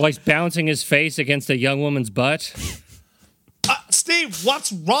Christ. Well, he's bouncing his face against a young woman's butt. Steve,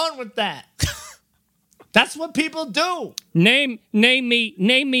 what's wrong with that? That's what people do. Name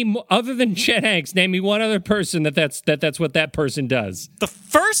me other than Chet Hanx. Name me one other person that's what that person does. The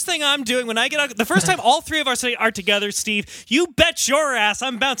first thing I'm doing when I get out, the first time all three of us are together, Steve, you bet your ass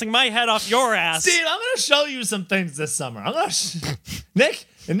I'm bouncing my head off your ass. Steve, I'm going to show you some things this summer. Nick,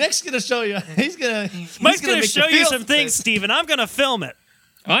 And Nick's going to show you. Mike's going to show you some feel things, Steve, and I'm going to film it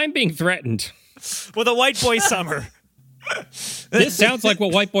I'm being threatened. with a white boy summer. This sounds like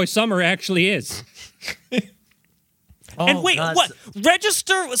what White Boy Summer actually is. And wait, God. what?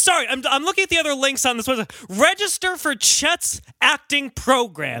 Register. Sorry, I'm looking at the other links on this website. Register for Chet's acting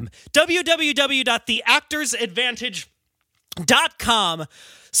program. www.theactorsadvantage.com.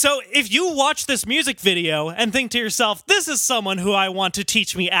 So if you watch this music video and think to yourself, this is someone who I want to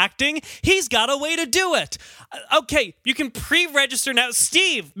teach me acting, he's got a way to do it. Okay, you can pre-register now.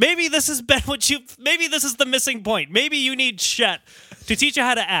 Steve, maybe this has been maybe this is the missing point. Maybe you need Chet to teach you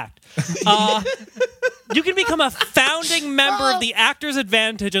how to act. You can become a founding member of the Actors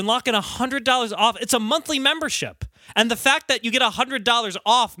Advantage and lock in $100 off. It's a monthly membership. And the fact that you get $100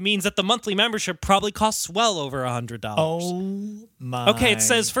 off means that the monthly membership probably costs well over $100. Oh, my Okay, it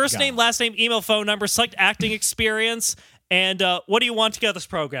says first God. name, last name, email, phone number, select acting experience, and what do you want to get out of this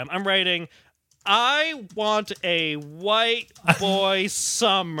program? I'm writing, I want a white boy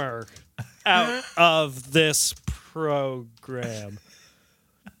summer out of this program.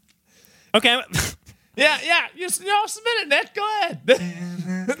 Okay. Yeah. You know, submit it, Nick. Go ahead.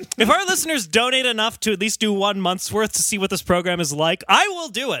 If our listeners donate enough to at least do 1 month's worth to see what this program is like, I will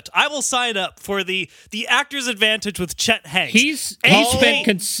do it. I will sign up for the Actors Advantage with Chet Hanx.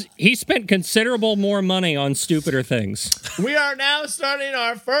 He spent considerable more money on stupider things. We are now starting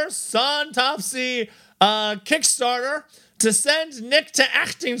our first Son Topsy Kickstarter to send Nick to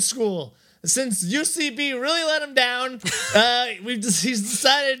acting school. Since UCB really let him down, he's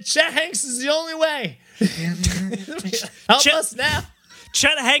decided Chet Hanx is the only way. Help us now.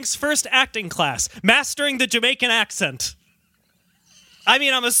 Chet Hanx' first acting class, mastering the Jamaican accent. I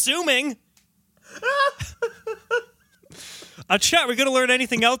mean, I'm assuming. Chet, we're going to learn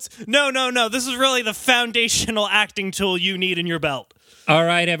anything else? No. This is really the foundational acting tool you need in your belt. All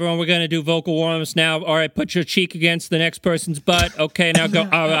right, everyone, we're going to do vocal warm-ups now. All right, put your cheek against the next person's butt. Okay, now go.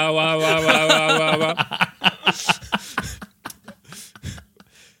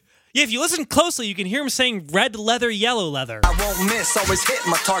 Yeah, if you listen closely, you can hear him saying red leather, yellow leather. I won't miss, always hit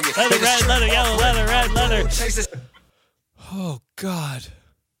my target. Leather, Make a red strip leather, off yellow leather, red leather. Chase this- Oh, God.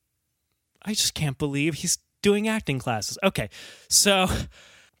 I just can't believe he's doing acting classes. Okay, so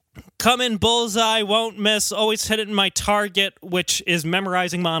come in bullseye, won't miss, always hit it in my target, which is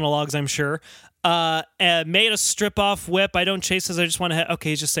memorizing monologues, I'm sure. Made a strip-off whip. I don't chase this, I just want to hit. Okay,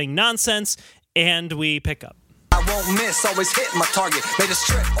 he's just saying nonsense, and we pick up. I won't miss, always hit my target. Made a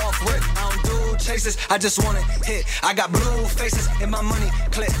strip off rip. I don't do chases, I just want to hit. I got blue faces in my money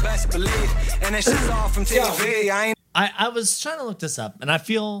clip, best believe. And that shit's all from TV. I was trying to look this up, and I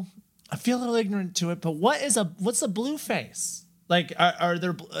feel a little ignorant to it. But what's a blue face? Like, are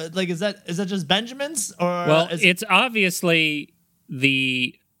there like is that just Benjamin's or? Well, it's obviously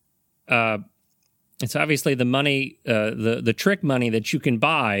the money, the trick money that you can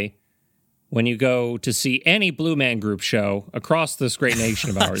buy when you go to see any Blue Man Group show across this great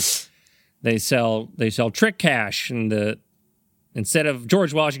nation of ours. They sell trick cash, and instead of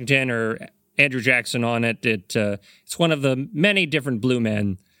George Washington or Andrew Jackson on it, it's one of the many different blue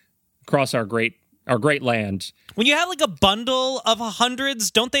men across our great land. When you have like a bundle of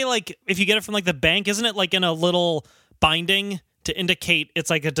hundreds, don't they, like, if you get it from like the bank, isn't it like in a little binding to indicate it's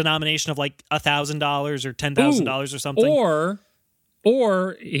like a denomination of like $1,000 or $10,000 or something?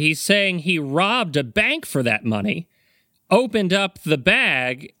 Or he's saying he robbed a bank for that money, opened up the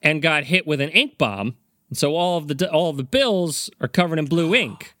bag, and got hit with an ink bomb. And so all of the bills are covered in blue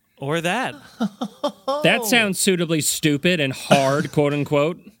ink. Or that. That sounds suitably stupid and hard, quote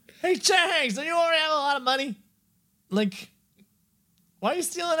unquote. Hey, Chet Hanx, don't you already have a lot of money? Like, why are you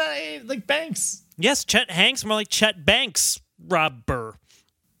stealing out of like banks? Yes, Chet Hanx, more like Chet Banks robber.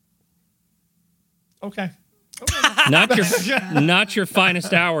 Okay. Not your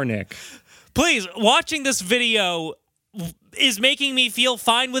finest hour, Nick. Please, watching this video is making me feel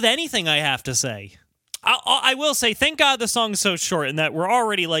fine with anything I have to say. I will say, thank God the song's so short and that we're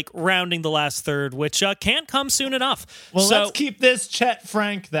already like rounding the last third, which can't come soon enough. Well, so, let's keep this Chet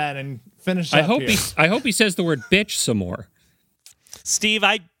Frank then and finish I up hope here. I hope he says the word bitch some more. Steve,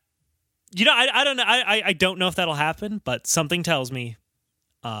 I don't know. I don't know if that'll happen, but something tells me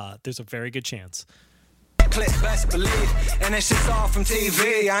there's a very good chance. Clip, best believe. And that shit's all from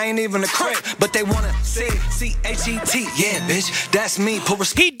TV. I ain't even a crip, but they wanna see CHET. Yeah, bitch, that's me. Put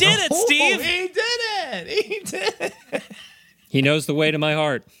respect. He did it, Steve. He did it. He knows the way to my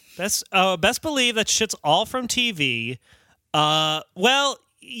heart. Best believe that shit's all from TV. Well,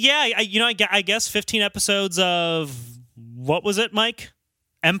 yeah, I guess 15 episodes of what was it, Mike?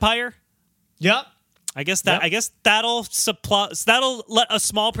 Empire. Yep. I guess that'll let a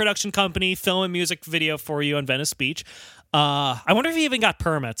small production company film a music video for you on Venice Beach. I wonder if he even got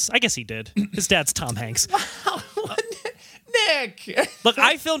permits. I guess he did. His dad's Tom Hanks. Wow, Nick. Look,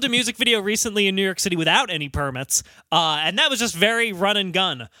 I filmed a music video recently in New York City without any permits, and that was just very run and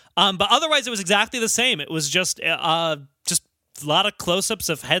gun. But otherwise, it was exactly the same. It was just a lot of close-ups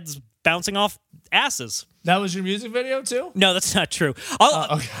of heads bouncing off asses. That was your music video too? No, that's not true.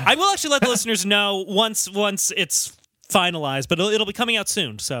 Okay. I will actually let the listeners know once it's finalized, but it'll be coming out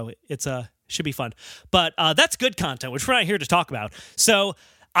soon, so it's should be fun. But that's good content, which we're not here to talk about. So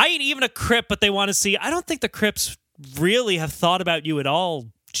I ain't even a Crip, but they want to see. I don't think the Crips really have thought about you at all,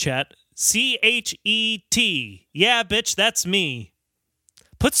 Chet. Chet. Yeah, bitch, that's me.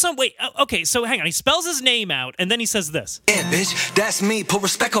 Okay, so hang on. He spells his name out, and then he says this. Yeah, bitch, that's me. Put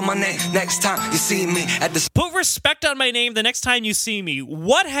respect on my name next time you see me at the... Put respect on my name the next time you see me.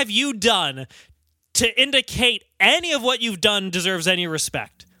 What have you done to indicate any of what you've done deserves any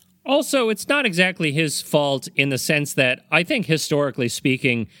respect? Also, it's not exactly his fault in the sense that I think historically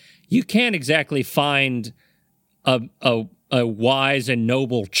speaking, you can't exactly find a wise and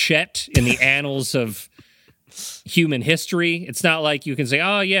noble Chet in the annals of human history. It's not like you can say,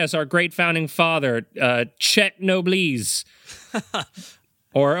 oh, yes, our great founding father, Chet Noblesse.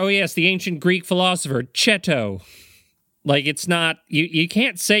 Or, oh, yes, the ancient Greek philosopher, Cheto. Like, it's not, you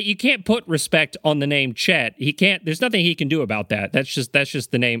can't put respect on the name Chet. There's nothing he can do about that. That's just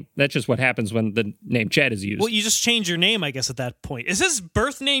the name. That's just what happens when the name Chet is used. Well, you just change your name, I guess, at that point. Is his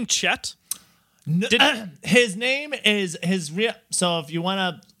birth name Chet? No, his name is his real. So if you want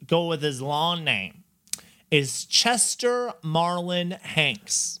to go with his long name, is Chester Marlin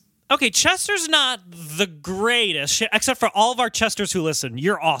Hanx. Okay, Chester's not the greatest, except for all of our Chesters who listen.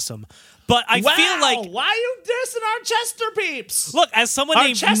 You're awesome. But I feel like... Why are you dissing our Chester peeps? Look, as someone our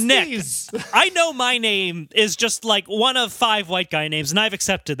named Chesties. Nick, I know my name is just like one of 5 white guy names, and I've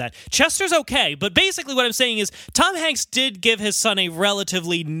accepted that. Chester's okay, but basically what I'm saying is Tom Hanks did give his son a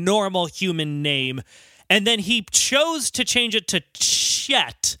relatively normal human name, and then he chose to change it to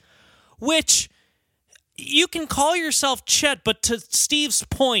Chet, which... You can call yourself Chet, but to Steve's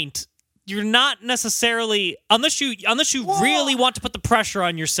point, you're not necessarily unless you really want to put the pressure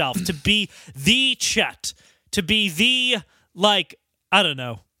on yourself to be the Chet, to be the I don't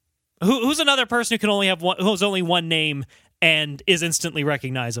know. Who's another person who can only have one, who has only one name and is instantly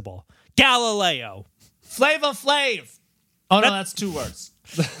recognizable? Galileo. Flava Flav. Oh no, that's 2 words.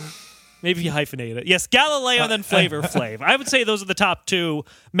 Maybe you hyphenate it. Yes, Galileo and then Flavor Flav. I would say those are the top 2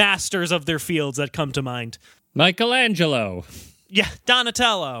 masters of their fields that come to mind. Michelangelo. Yeah,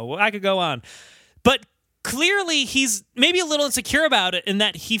 Donatello. I could go on. But clearly he's maybe a little insecure about it in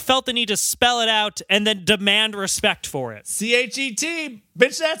that he felt the need to spell it out and then demand respect for it. Chet.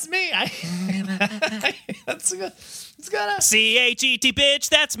 Bitch, that's me. It's gonna... Chet, bitch,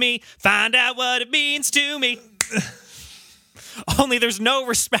 that's me. Find out what it means to me. Only there's no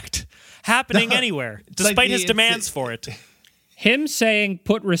respect happening anywhere, despite his demands for it. Him saying,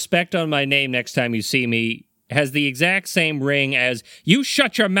 put respect on my name next time you see me, has the exact same ring as, you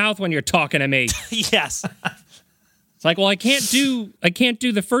shut your mouth when you're talking to me. Yes. It's like, well, I can't do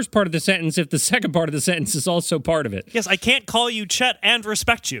the first part of the sentence if the second part of the sentence is also part of it. Yes, I can't call you Chet and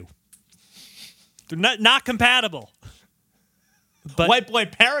respect you. They're not compatible. But White Boy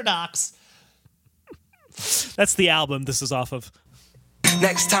Paradox. That's the album this is off of.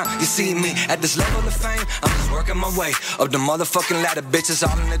 Next time you see me at this level of fame, I'm just working my way up the motherfucking ladder, bitches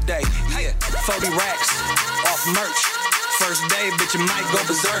all in the day. Yeah, 40 racks off merch. First day, bitch, you might go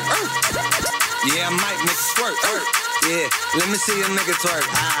berserk. Yeah, I might make it squirt. Yeah, let me see a nigga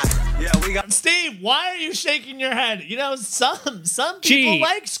twerk. Yeah, we got... Steve, why are you shaking your head? You know, some people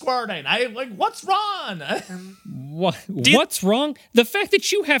like squirting. What's wrong? What's wrong? The fact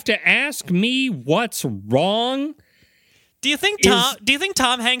that you have to ask me what's wrong... Do you think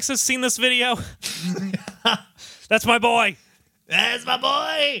Tom Hanks has seen this video? That's my boy. That's my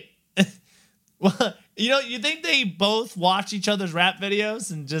boy. Well, you think they both watch each other's rap videos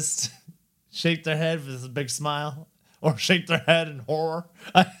and just shake their head with a big smile? Or shake their head in horror?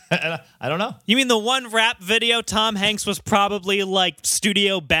 I don't know. You mean the one rap video Tom Hanks was probably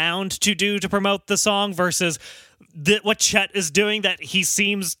studio bound to do to promote the song versus what Chet is doing that he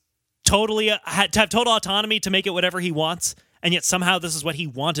seems totally to have total autonomy to make it whatever he wants, and yet somehow this is what he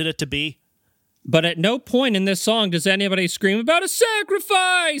wanted it to be? But at no point in this song does anybody scream about a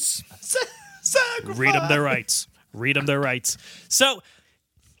sacrifice. Sacrifice. Read them their rights. Read them their rights. So...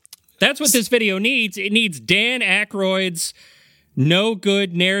 That's what this video needs. It needs Dan Aykroyd's no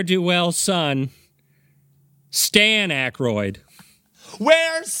good, ne'er-do-well son, Stan Aykroyd.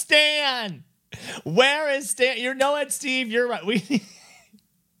 Where's Stan? Where is Stan? You know what, Steve? You're right.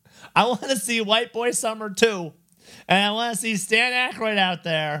 I want to see White Boy Summer 2. And I want to see Stan Aykroyd out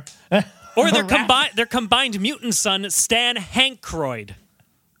there. Or their combined mutant son, Stan Hankroyd.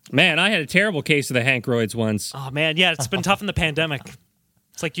 Man, I had a terrible case of the Hankroids once. Oh, man, yeah, it's been tough in the pandemic.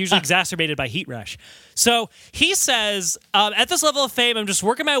 It's like usually exacerbated by heat rash. So he says, at this level of fame, I'm just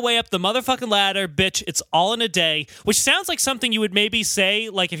working my way up the motherfucking ladder, bitch. It's all in a day, which sounds like something you would maybe say,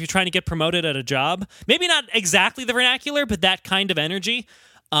 like if you're trying to get promoted at a job. Maybe not exactly the vernacular, but that kind of energy.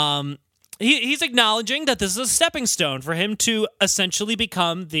 He's acknowledging that this is a stepping stone for him to essentially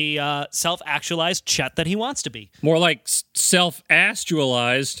become the self-actualized Chet that he wants to be. More like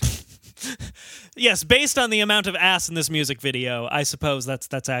self-astralized. Yes, based on the amount of ass in this music video, I suppose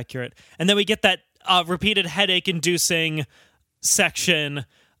that's accurate. And then we get that repeated headache-inducing section,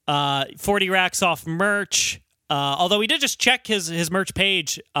 40 racks off merch. Although we did just check his merch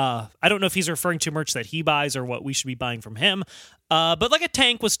page. I don't know if he's referring to merch that he buys or what we should be buying from him. But like a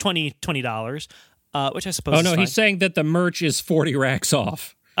tank was $20, which I suppose is fine. He's saying that the merch is 40 racks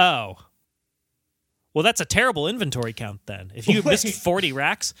off. Oh. Well, that's a terrible inventory count then. If you missed 40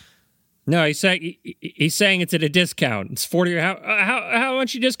 racks... No, he's saying it's at a discount. It's 40. How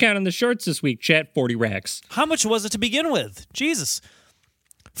much you discount on the shirts this week, Chet? 40 racks. How much was it to begin with? Jesus.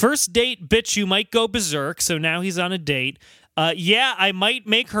 First date, bitch, you might go berserk. So now he's on a date. Yeah, I might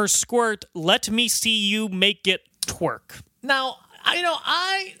make her squirt. Let me see you make it twerk. Now,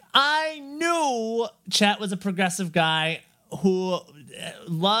 I knew Chet was a progressive guy who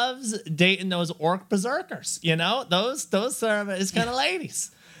loves dating those orc berserkers. You know, those are his kind of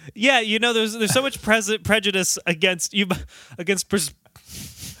ladies. Yeah, there's so much prejudice against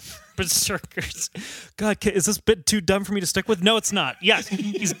berserkers. God, is this bit too dumb for me to stick with? No, it's not. Yes,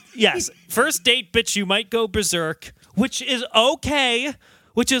 yes. First date, bitch, you might go berserk, which is okay,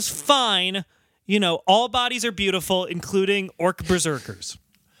 which is fine. All bodies are beautiful, including orc berserkers.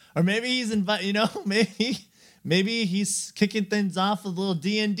 Or maybe he's maybe he's kicking things off with a little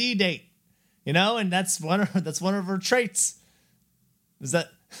D&D date, and that's one of her traits. Is that?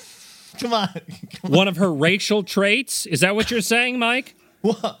 Come on. One of her racial traits? Is that what you're saying, Mike?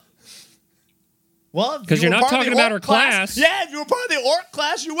 Well, because you're not talking about her class. Yeah, if you were part of the orc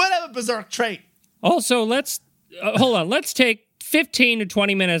class, you would have a berserk trait. Also, let's hold on. Let's take 15 to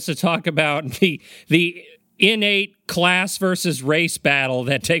 20 minutes to talk about the innate class versus race battle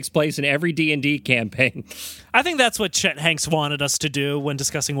that takes place in every D&D campaign. I think that's what Chet Hanx wanted us to do when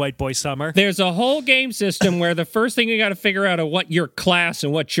discussing White Boy Summer. There's a whole game system where the first thing you got to figure out is what your class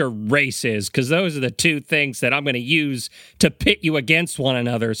and what your race is, because those are the two things that I'm going to use to pit you against one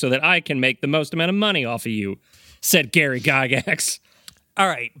another so that I can make the most amount of money off of you, said Gary Gygax. All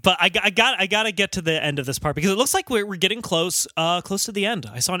right, but I got to get to the end of this part because it looks like we're getting close to the end.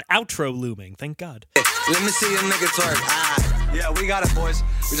 I saw an outro looming. Thank God. Let me see a nigga twerk. Yeah, we got it, boys.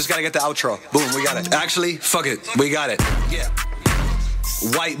 We just gotta get the outro. Boom, we got it. Actually, fuck it. We got it. Yeah.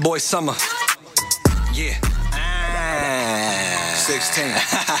 White Boy Summer. Yeah. 16.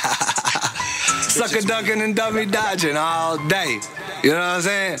 Sucker ducking and dummy dodging all day. You know what I'm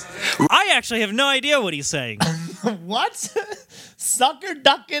saying? I actually have no idea what he's saying. What? Sucker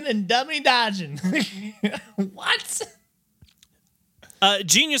ducking and dummy dodging. What?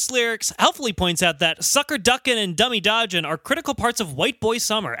 Genius Lyrics helpfully points out that sucker ducking and dummy dodging are critical parts of White Boy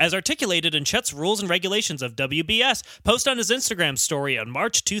Summer, as articulated in Chet's Rules and Regulations of WBS, post on his Instagram story on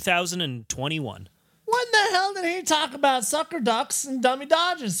March 2021. When the hell did he talk about sucker ducks and dummy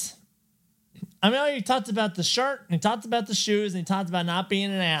dodges? I mean, he talked about the shirt, and he talked about the shoes, and he talked about not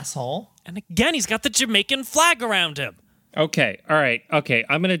being an asshole. And again, he's got the Jamaican flag around him. Okay, all right, okay.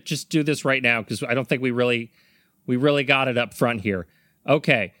 I'm going to just do this right now because I don't think we really got it up front here.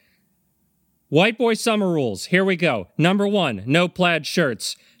 Okay. White Boy Summer rules. Here we go. Number 1, no plaid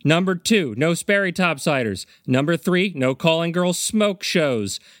shirts. Number 2, no Sperry topsiders. Number 3, no calling girls smoke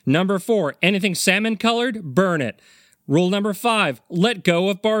shows. Number 4, anything salmon colored, burn it. Rule number 5, let go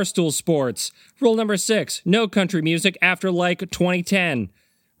of barstool sports. Rule number 6, no country music after like 2010.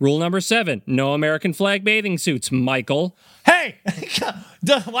 Rule number 7, no American flag bathing suits, Michael. Hey!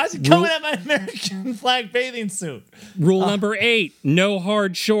 Why is he coming at my American flag bathing suit? Rule number 8, no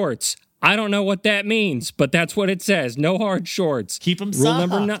hard shorts. I don't know what that means, but that's what it says. No hard shorts. Keep them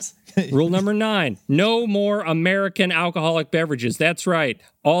soft. Rule number 9, no more American alcoholic beverages. That's right.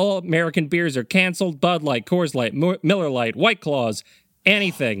 All American beers are canceled. Bud Light, Coors Light, Miller Lite, White Claws,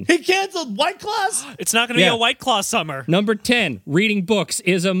 anything. He canceled White Claws? It's not going to be a White Claw summer. Number 10, reading books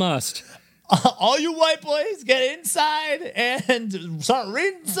is a must. All you white boys get inside and start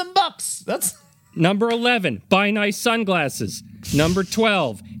reading some books. That's Number 11, buy nice sunglasses. Number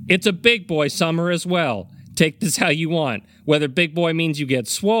 12, it's a big boy summer as well. Take this how you want. Whether big boy means you get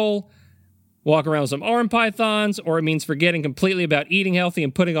swole, walk around with some arm pythons, or it means forgetting completely about eating healthy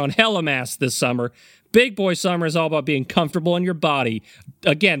and putting on hella mass this summer. Big boy summer is all about being comfortable in your body.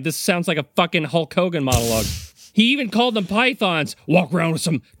 Again, this sounds like a fucking Hulk Hogan monologue. He even called them pythons. Walk around with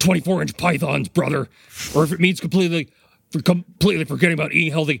some 24-inch pythons, brother. Or if it means completely forgetting about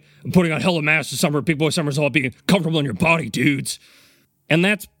eating healthy and putting on hella mass this summer, big boy summer is all about being comfortable in your body, dudes. And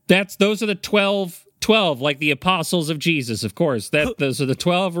those are the 12, like the apostles of Jesus, of course. Those are the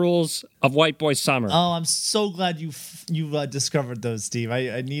 12 rules of white boy summer. Oh, I'm so glad you discovered those, Steve.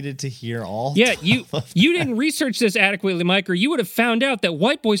 I needed to hear all. Yeah, you didn't research this adequately, Mike, or you would have found out that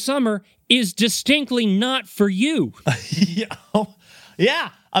white boy summer is distinctly not for you. Yeah,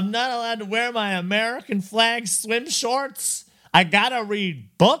 I'm not allowed to wear my American flag swim shorts. I gotta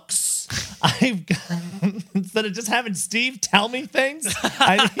read books. Instead of just having Steve tell me things,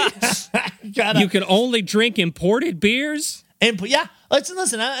 You can only drink imported beers? Yeah,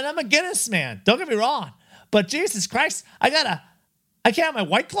 listen, and I'm a Guinness man. Don't get me wrong. But Jesus Christ, I can't have my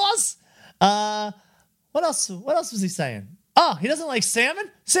White Claws? What else was he saying? Oh, he doesn't like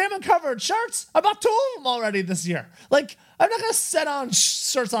salmon? Salmon-covered shirts? I bought 2 of them already this year. Like, I'm not going to set on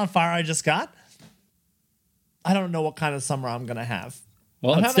shirts on fire I just got. I don't know what kind of summer I'm going to have.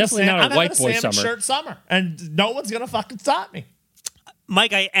 Well, it's definitely not a white boy summer. Shirt summer, and no one's going to fucking stop me.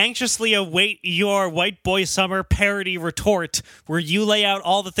 Mike, I anxiously await your white boy summer parody retort where you lay out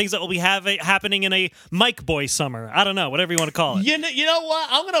all the things that will be happening in a Mike boy summer. I don't know, whatever you want to call it. You know what?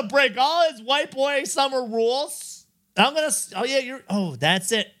 I'm going to break all his white boy summer rules.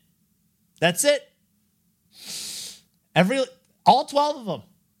 That's it. That's it. All 12 of them.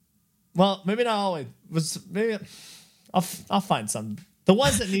 Well, maybe not always. Maybe I'll find some. The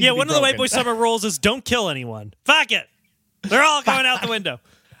ones that need to be one of the white broken. boy summer rules is don't kill anyone. Fuck it. They're all going out the window.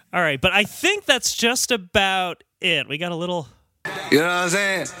 All right, but I think that's just about it. We got a little... You know what I'm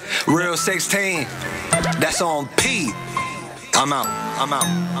saying? Real 16. That's on P. I'm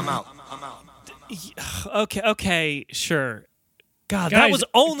out. Okay, sure. God, that was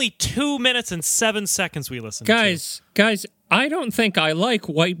only 2 minutes and 7 seconds we listened to. Guys, I don't think I like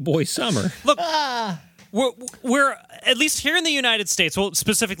white boy summer. Look, we're at least here in the United States, well,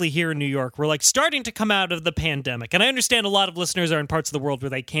 specifically here in New York, we're like starting to come out of the pandemic. And I understand a lot of listeners are in parts of the world where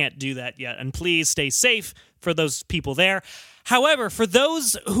they can't do that yet. And please stay safe for those people there. However, for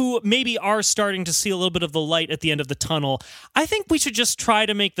those who maybe are starting to see a little bit of the light at the end of the tunnel, I think we should just try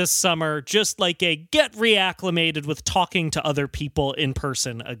to make this summer just like a get reacclimated with talking to other people in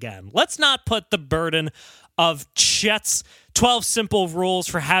person again. Let's not put the burden of Chet's 12 simple rules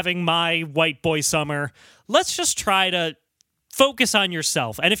for having my white boy summer. Let's just try to focus on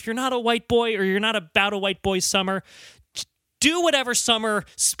yourself. And if you're not a white boy or you're not about a white boy summer, do whatever summer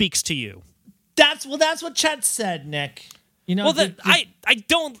speaks to you. That's what Chet said, Nick. You know, I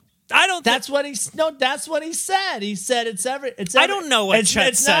don't. That's what he said. He said it's every. I don't know what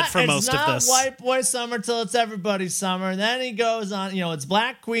Chet said for most of this. It's not white boy summer till it's everybody's summer. And then he goes on. It's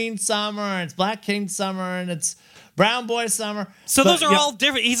Black Queen summer, and it's Black King summer, and it's Brown boy summer. So those are all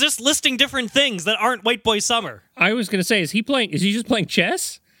different. He's just listing different things that aren't white boy summer. I was gonna say, is he just playing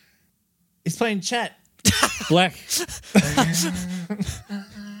chess? He's playing Chet. Black. It's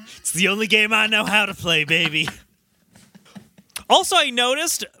the only game I know how to play, baby. Also, I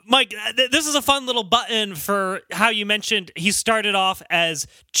noticed, Mike, this is a fun little button for how you mentioned he started off as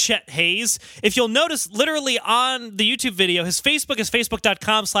Chet Hayes. If you'll notice, literally on the YouTube video, his Facebook is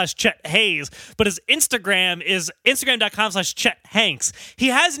facebook.com/Chet Hayes, but his Instagram is instagram.com/Chet Hanx. He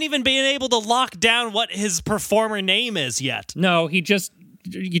hasn't even been able to lock down what his performer name is yet. No, you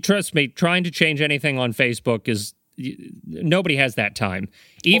trust me, trying to change anything on Facebook is... Nobody has that time.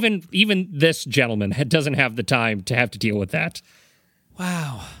 Even this gentleman doesn't have the time to have to deal with that.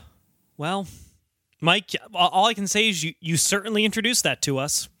 Wow. Well, Mike, all I can say is you certainly introduced that to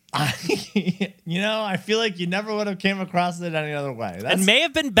us. I feel like you never would have came across it any other way. And may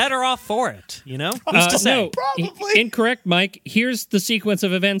have been better off for it, Who's to say? No, probably. Incorrect, Mike. Here's the sequence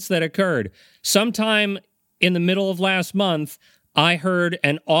of events that occurred. Sometime in the middle of last month, I heard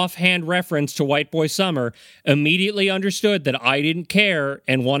an offhand reference to White Boy Summer, immediately understood that I didn't care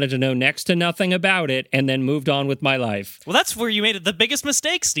and wanted to know next to nothing about it, and then moved on with my life. Well, that's where you made the biggest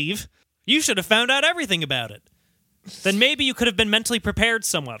mistake, Steve. You should have found out everything about it. Then maybe you could have been mentally prepared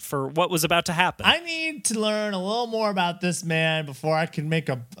somewhat for what was about to happen. I need to learn a little more about this man before I can make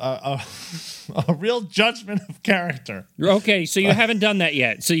a real judgment of character. Okay, so you haven't done that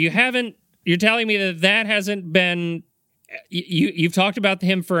yet. So you're telling me that hasn't been you've talked about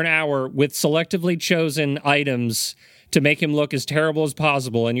him for an hour with selectively chosen items to make him look as terrible as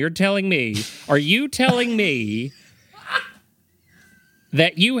possible, and are you telling me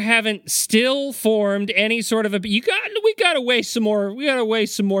that you haven't still formed any sort of we gotta weigh some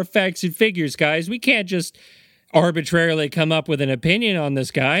more facts and figures, guys. We can't just arbitrarily come up with an opinion on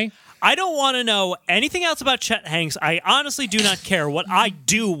this guy. I don't want to know anything else about Chet Hanx. I honestly do not care. What I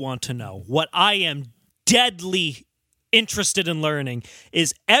do want to know, what I am deadly interested in learning,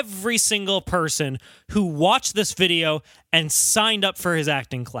 is every single person who watched this video and signed up for his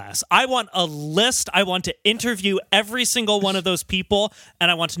acting class. I want a list. I want to interview every single one of those people, and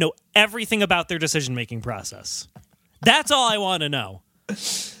I want to know everything about their decision-making process. That's all I want to know.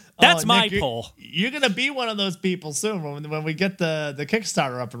 That's my Nick, poll. You're going to be one of those people soon when we get the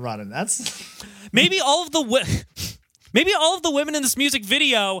Kickstarter up and running. That's Maybe all of the women in this music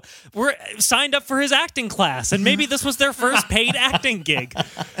video were signed up for his acting class, and maybe this was their first paid acting gig.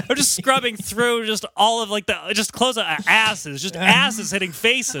 They're just scrubbing through just all of just close asses, just asses hitting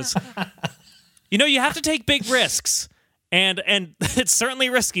faces. You know, you have to take big risks, and it's certainly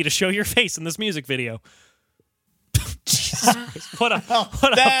risky to show your face in this music video.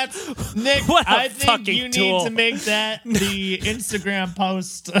 That's Nick. What a I think fucking you tool. need to make that the Instagram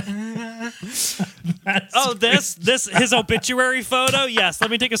post. This his obituary photo? Yes, let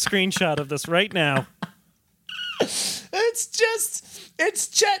me take a screenshot of this right now. It's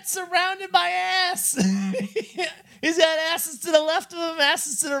Chet surrounded by ass. He's got asses to the left of him,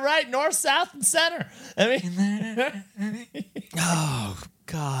 asses to the right, north, south, and center. I mean, Oh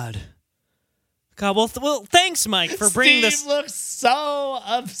God. Well, thanks, Mike, for bringing Steve this. looks so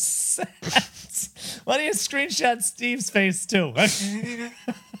upset. Why don't you screenshot Steve's face too?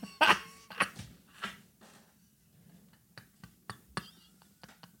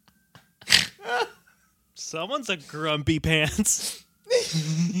 Someone's a grumpy pants.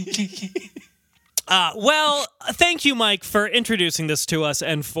 Well, thank you, Mike, for introducing this to us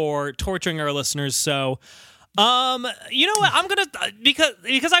and for torturing our listeners. So, you know what? I'm gonna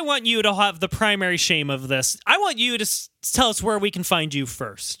because I want you to have the primary shame of this. I want you to tell us where we can find you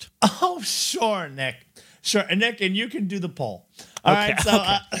first. Oh, sure, Nick. Sure, and Nick, and you can do the poll. All right, so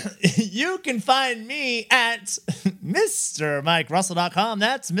you can find me at MrMikeRussell.com.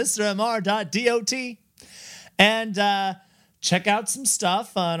 That's MrMR.dot. And check out some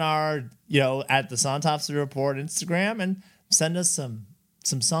stuff on our, at the Sontopsy Report Instagram, and send us some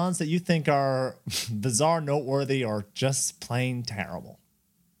songs that you think are bizarre, noteworthy, or just plain terrible.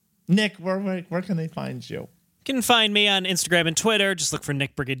 Nick, where can they find you? You can find me on Instagram and Twitter. Just look for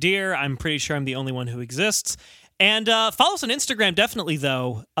Nick Brigadier. I'm pretty sure I'm the only one who exists. And follow us on Instagram, definitely,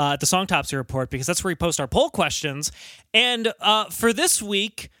 though, at the Songtopsy Report, because that's where we post our poll questions. And for this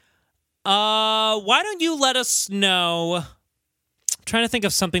week, why don't you let us know? I'm trying to think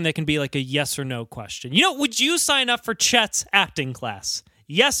of something that can be like a yes or no question. Would you sign up for Chet's acting class?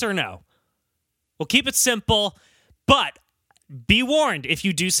 Yes or no? We'll keep it simple, but be warned, if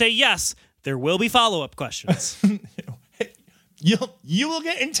you do say yes, there will be follow-up questions. You will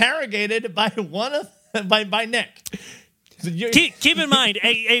get interrogated by by Nick. Keep in mind,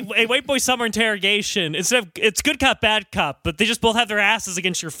 a white boy summer interrogation, it's good cop, bad cop, but they just both have their asses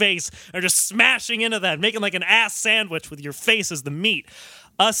against your face and are just smashing into that, making like an ass sandwich with your face as the meat.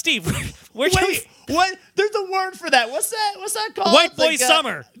 Steve, Wait, what? There's a word for that. What's that called? White boy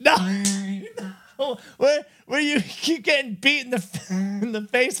summer. No. Where you keep getting beat in the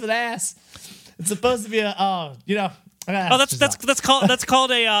face with ass. It's supposed to be that's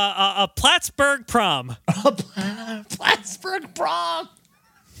called a Plattsburgh prom. Plattsburgh prom.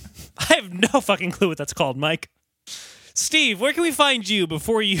 I have no fucking clue what that's called, Mike. Steve, where can we find you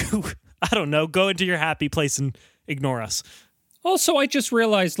before you, I don't know, go into your happy place and ignore us? Also, I just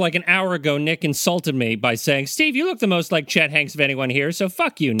realized like an hour ago, Nick insulted me by saying, Steve, you look the most like Chet Hanx of anyone here, so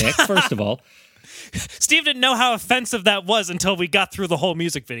fuck you, Nick, first of all. Steve didn't know how offensive that was until we got through the whole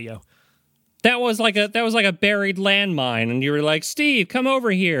music video. That was like a buried landmine, and you were like, Steve, come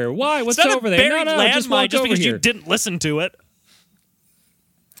over here. Why? What's It's not over a there? buried No, landmine just walk just over because here. you didn't listen to it.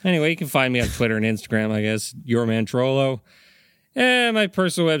 Anyway, you can find me on Twitter and Instagram, I guess. Your man Trollo. And my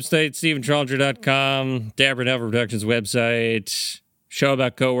personal website, StephenTrollinger.com, Dabber Devil Productions website, show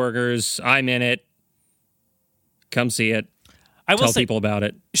about coworkers. I'm in it. Come see it. I will Tell say, people about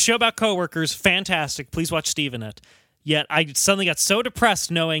it. show about coworkers, fantastic. Please watch Steve in it. Yet I suddenly got so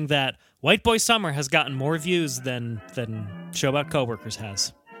depressed knowing that White Boy Summer has gotten more views than Show About Coworkers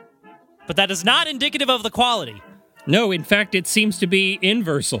has. But that is not indicative of the quality. No, in fact, it seems to be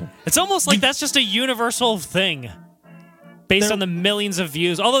inversal. It's almost like that's just a universal thing based on the millions of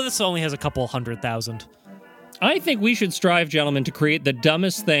views, although this only has a couple 100,000. I think we should strive, gentlemen, to create the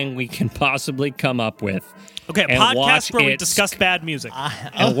dumbest thing we can possibly come up with. Okay, a and podcast where we it discuss bad music.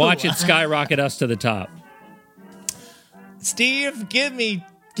 and watch it skyrocket us to the top. Steve, give me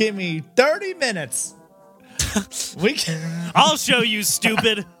 30 minutes. We can. I'll show you,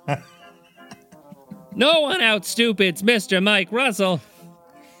 stupid. No one outstupids Mr. Mike Russell.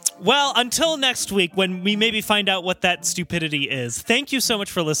 Well, until next week when we maybe find out what that stupidity is. Thank you so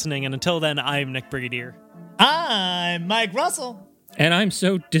much for listening, and until then, I'm Nick Brigadier. I'm Mike Russell. And I'm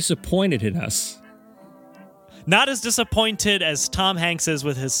so disappointed in us. Not as disappointed as Tom Hanks is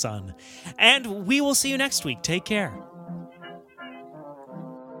with his son. And we will see you next week. Take care.